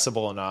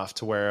accessible enough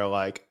to where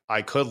like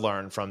I could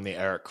learn from the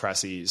Eric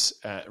Cresseys,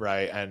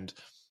 right? And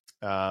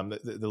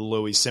the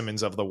Louis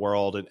Simmons of the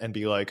world, and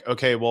be like,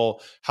 okay,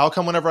 well, how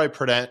come whenever I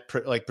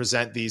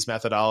present these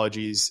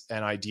methodologies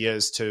and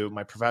ideas to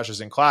my professors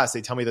in class,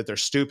 they tell me that they're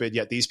stupid,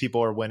 yet these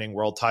people are winning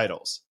world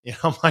titles?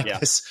 I'm like,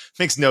 This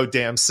makes no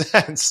damn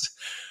sense.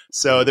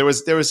 So there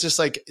was just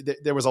like,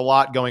 there was a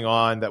lot going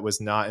on that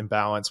was not in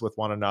balance with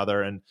one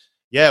another. And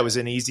yeah, it was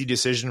an easy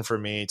decision for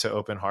me to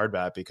open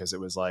Hardbat, because it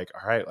was like,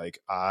 all right, like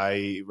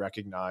I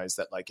recognize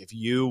that like if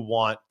you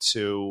want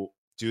to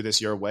do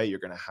this your way, you're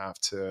going to have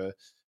to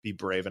be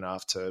brave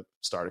enough to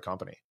start a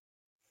company.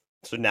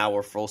 So now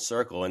we're full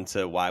circle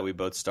into why we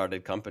both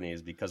started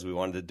companies, because we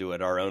wanted to do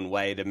it our own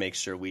way to make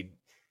sure we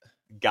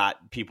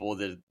got people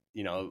that,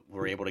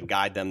 were able to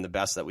guide them the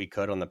best that we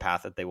could on the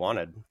path that they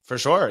wanted. For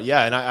sure.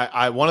 Yeah. And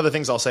I one of the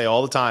things I'll say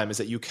all the time is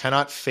that you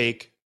cannot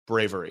fake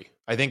bravery.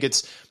 I think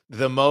it's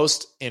the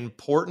most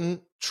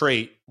important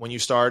trait when you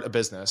start a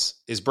business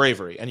is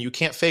bravery, and you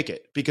can't fake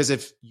it, because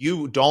if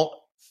you don't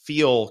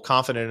feel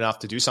confident enough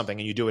to do something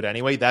and you do it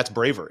anyway, that's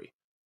bravery.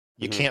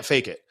 You can't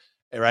fake it.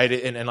 Right.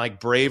 And like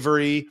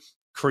bravery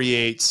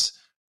creates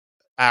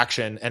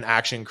action, and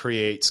action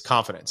creates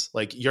confidence.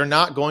 Like you're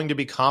not going to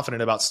be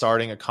confident about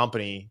starting a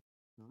company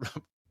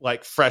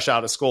like fresh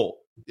out of school.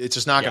 It's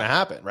just not going to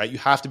happen. Right. You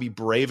have to be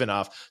brave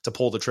enough to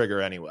pull the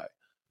trigger anyway.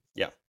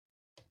 Yeah.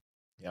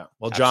 Yeah.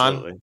 Well, John,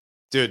 absolutely.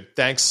 Dude,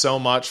 thanks so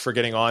much for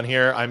getting on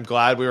here. I'm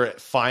glad we were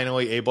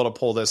finally able to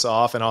pull this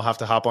off, and I'll have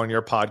to hop on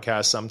your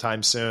podcast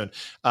sometime soon.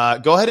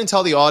 Go ahead and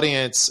tell the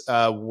audience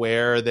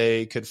where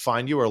they could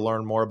find you or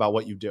learn more about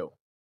what you do.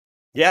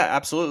 Yeah,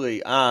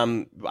 absolutely. I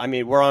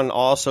mean, we're on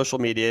all social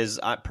medias.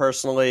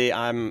 Personally,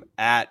 I'm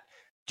at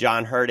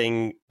John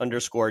Herting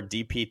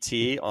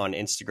 _DPT on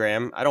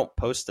Instagram. I don't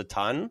post a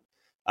ton,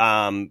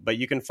 but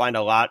you can find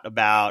a lot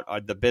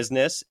about the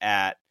business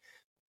at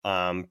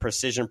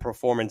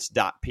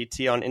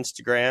precisionperformance.pt on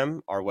Instagram.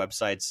 Our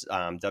website's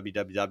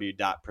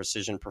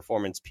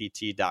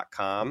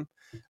www.precisionperformancept.com.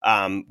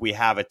 We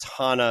have a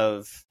ton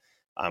of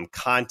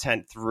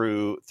content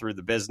through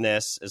the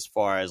business as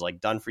far as like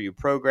done for you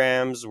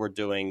programs. We're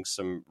doing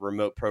some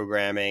remote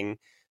programming,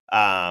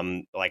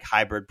 like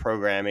hybrid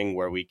programming,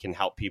 where we can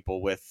help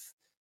people with,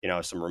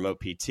 some remote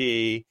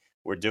PT.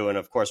 We're doing,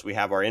 of course, we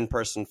have our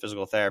in-person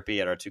physical therapy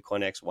at our 2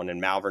 clinics, one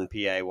in Malvern,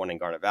 PA, one in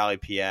Garnet Valley,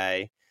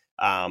 PA.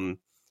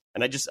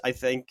 And I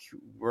think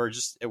we're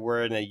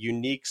in a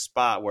unique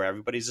spot where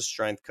everybody's a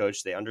strength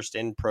coach. They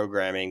understand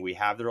programming. We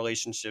have the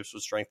relationships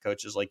with strength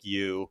coaches like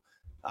you,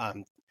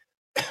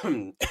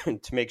 to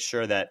make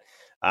sure that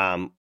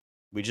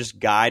we just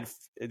guide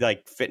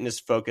like fitness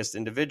focused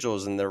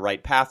individuals in the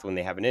right path when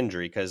they have an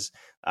injury. Because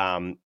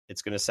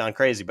it's going to sound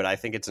crazy, but I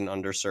think it's an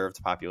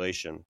underserved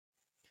population.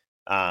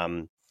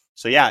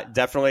 So yeah,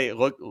 definitely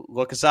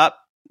look us up.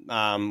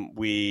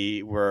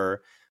 We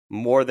were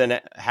more than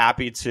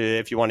happy to,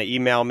 if you want to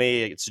email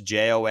me, it's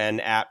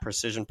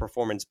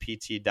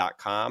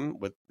jon@precisionperformancept.com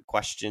with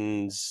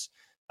questions.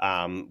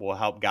 We'll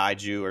help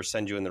guide you or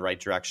send you in the right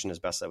direction as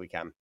best that we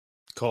can.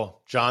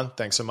 Cool. John,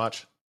 thanks so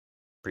much.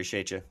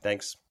 Appreciate you.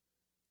 Thanks.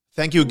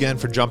 Thank you again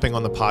for jumping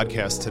on the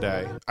podcast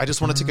today. I just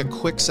want to take a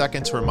quick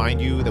second to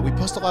remind you that we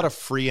post a lot of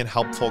free and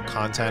helpful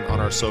content on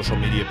our social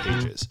media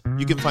pages.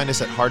 You can find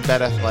us at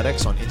Hardbat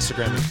Athletics on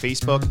Instagram and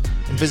Facebook,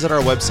 and visit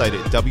our website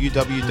at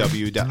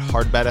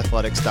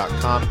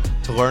www.hardbatathletics.com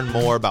to learn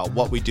more about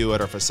what we do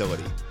at our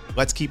facility.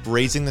 Let's keep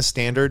raising the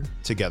standard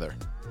together.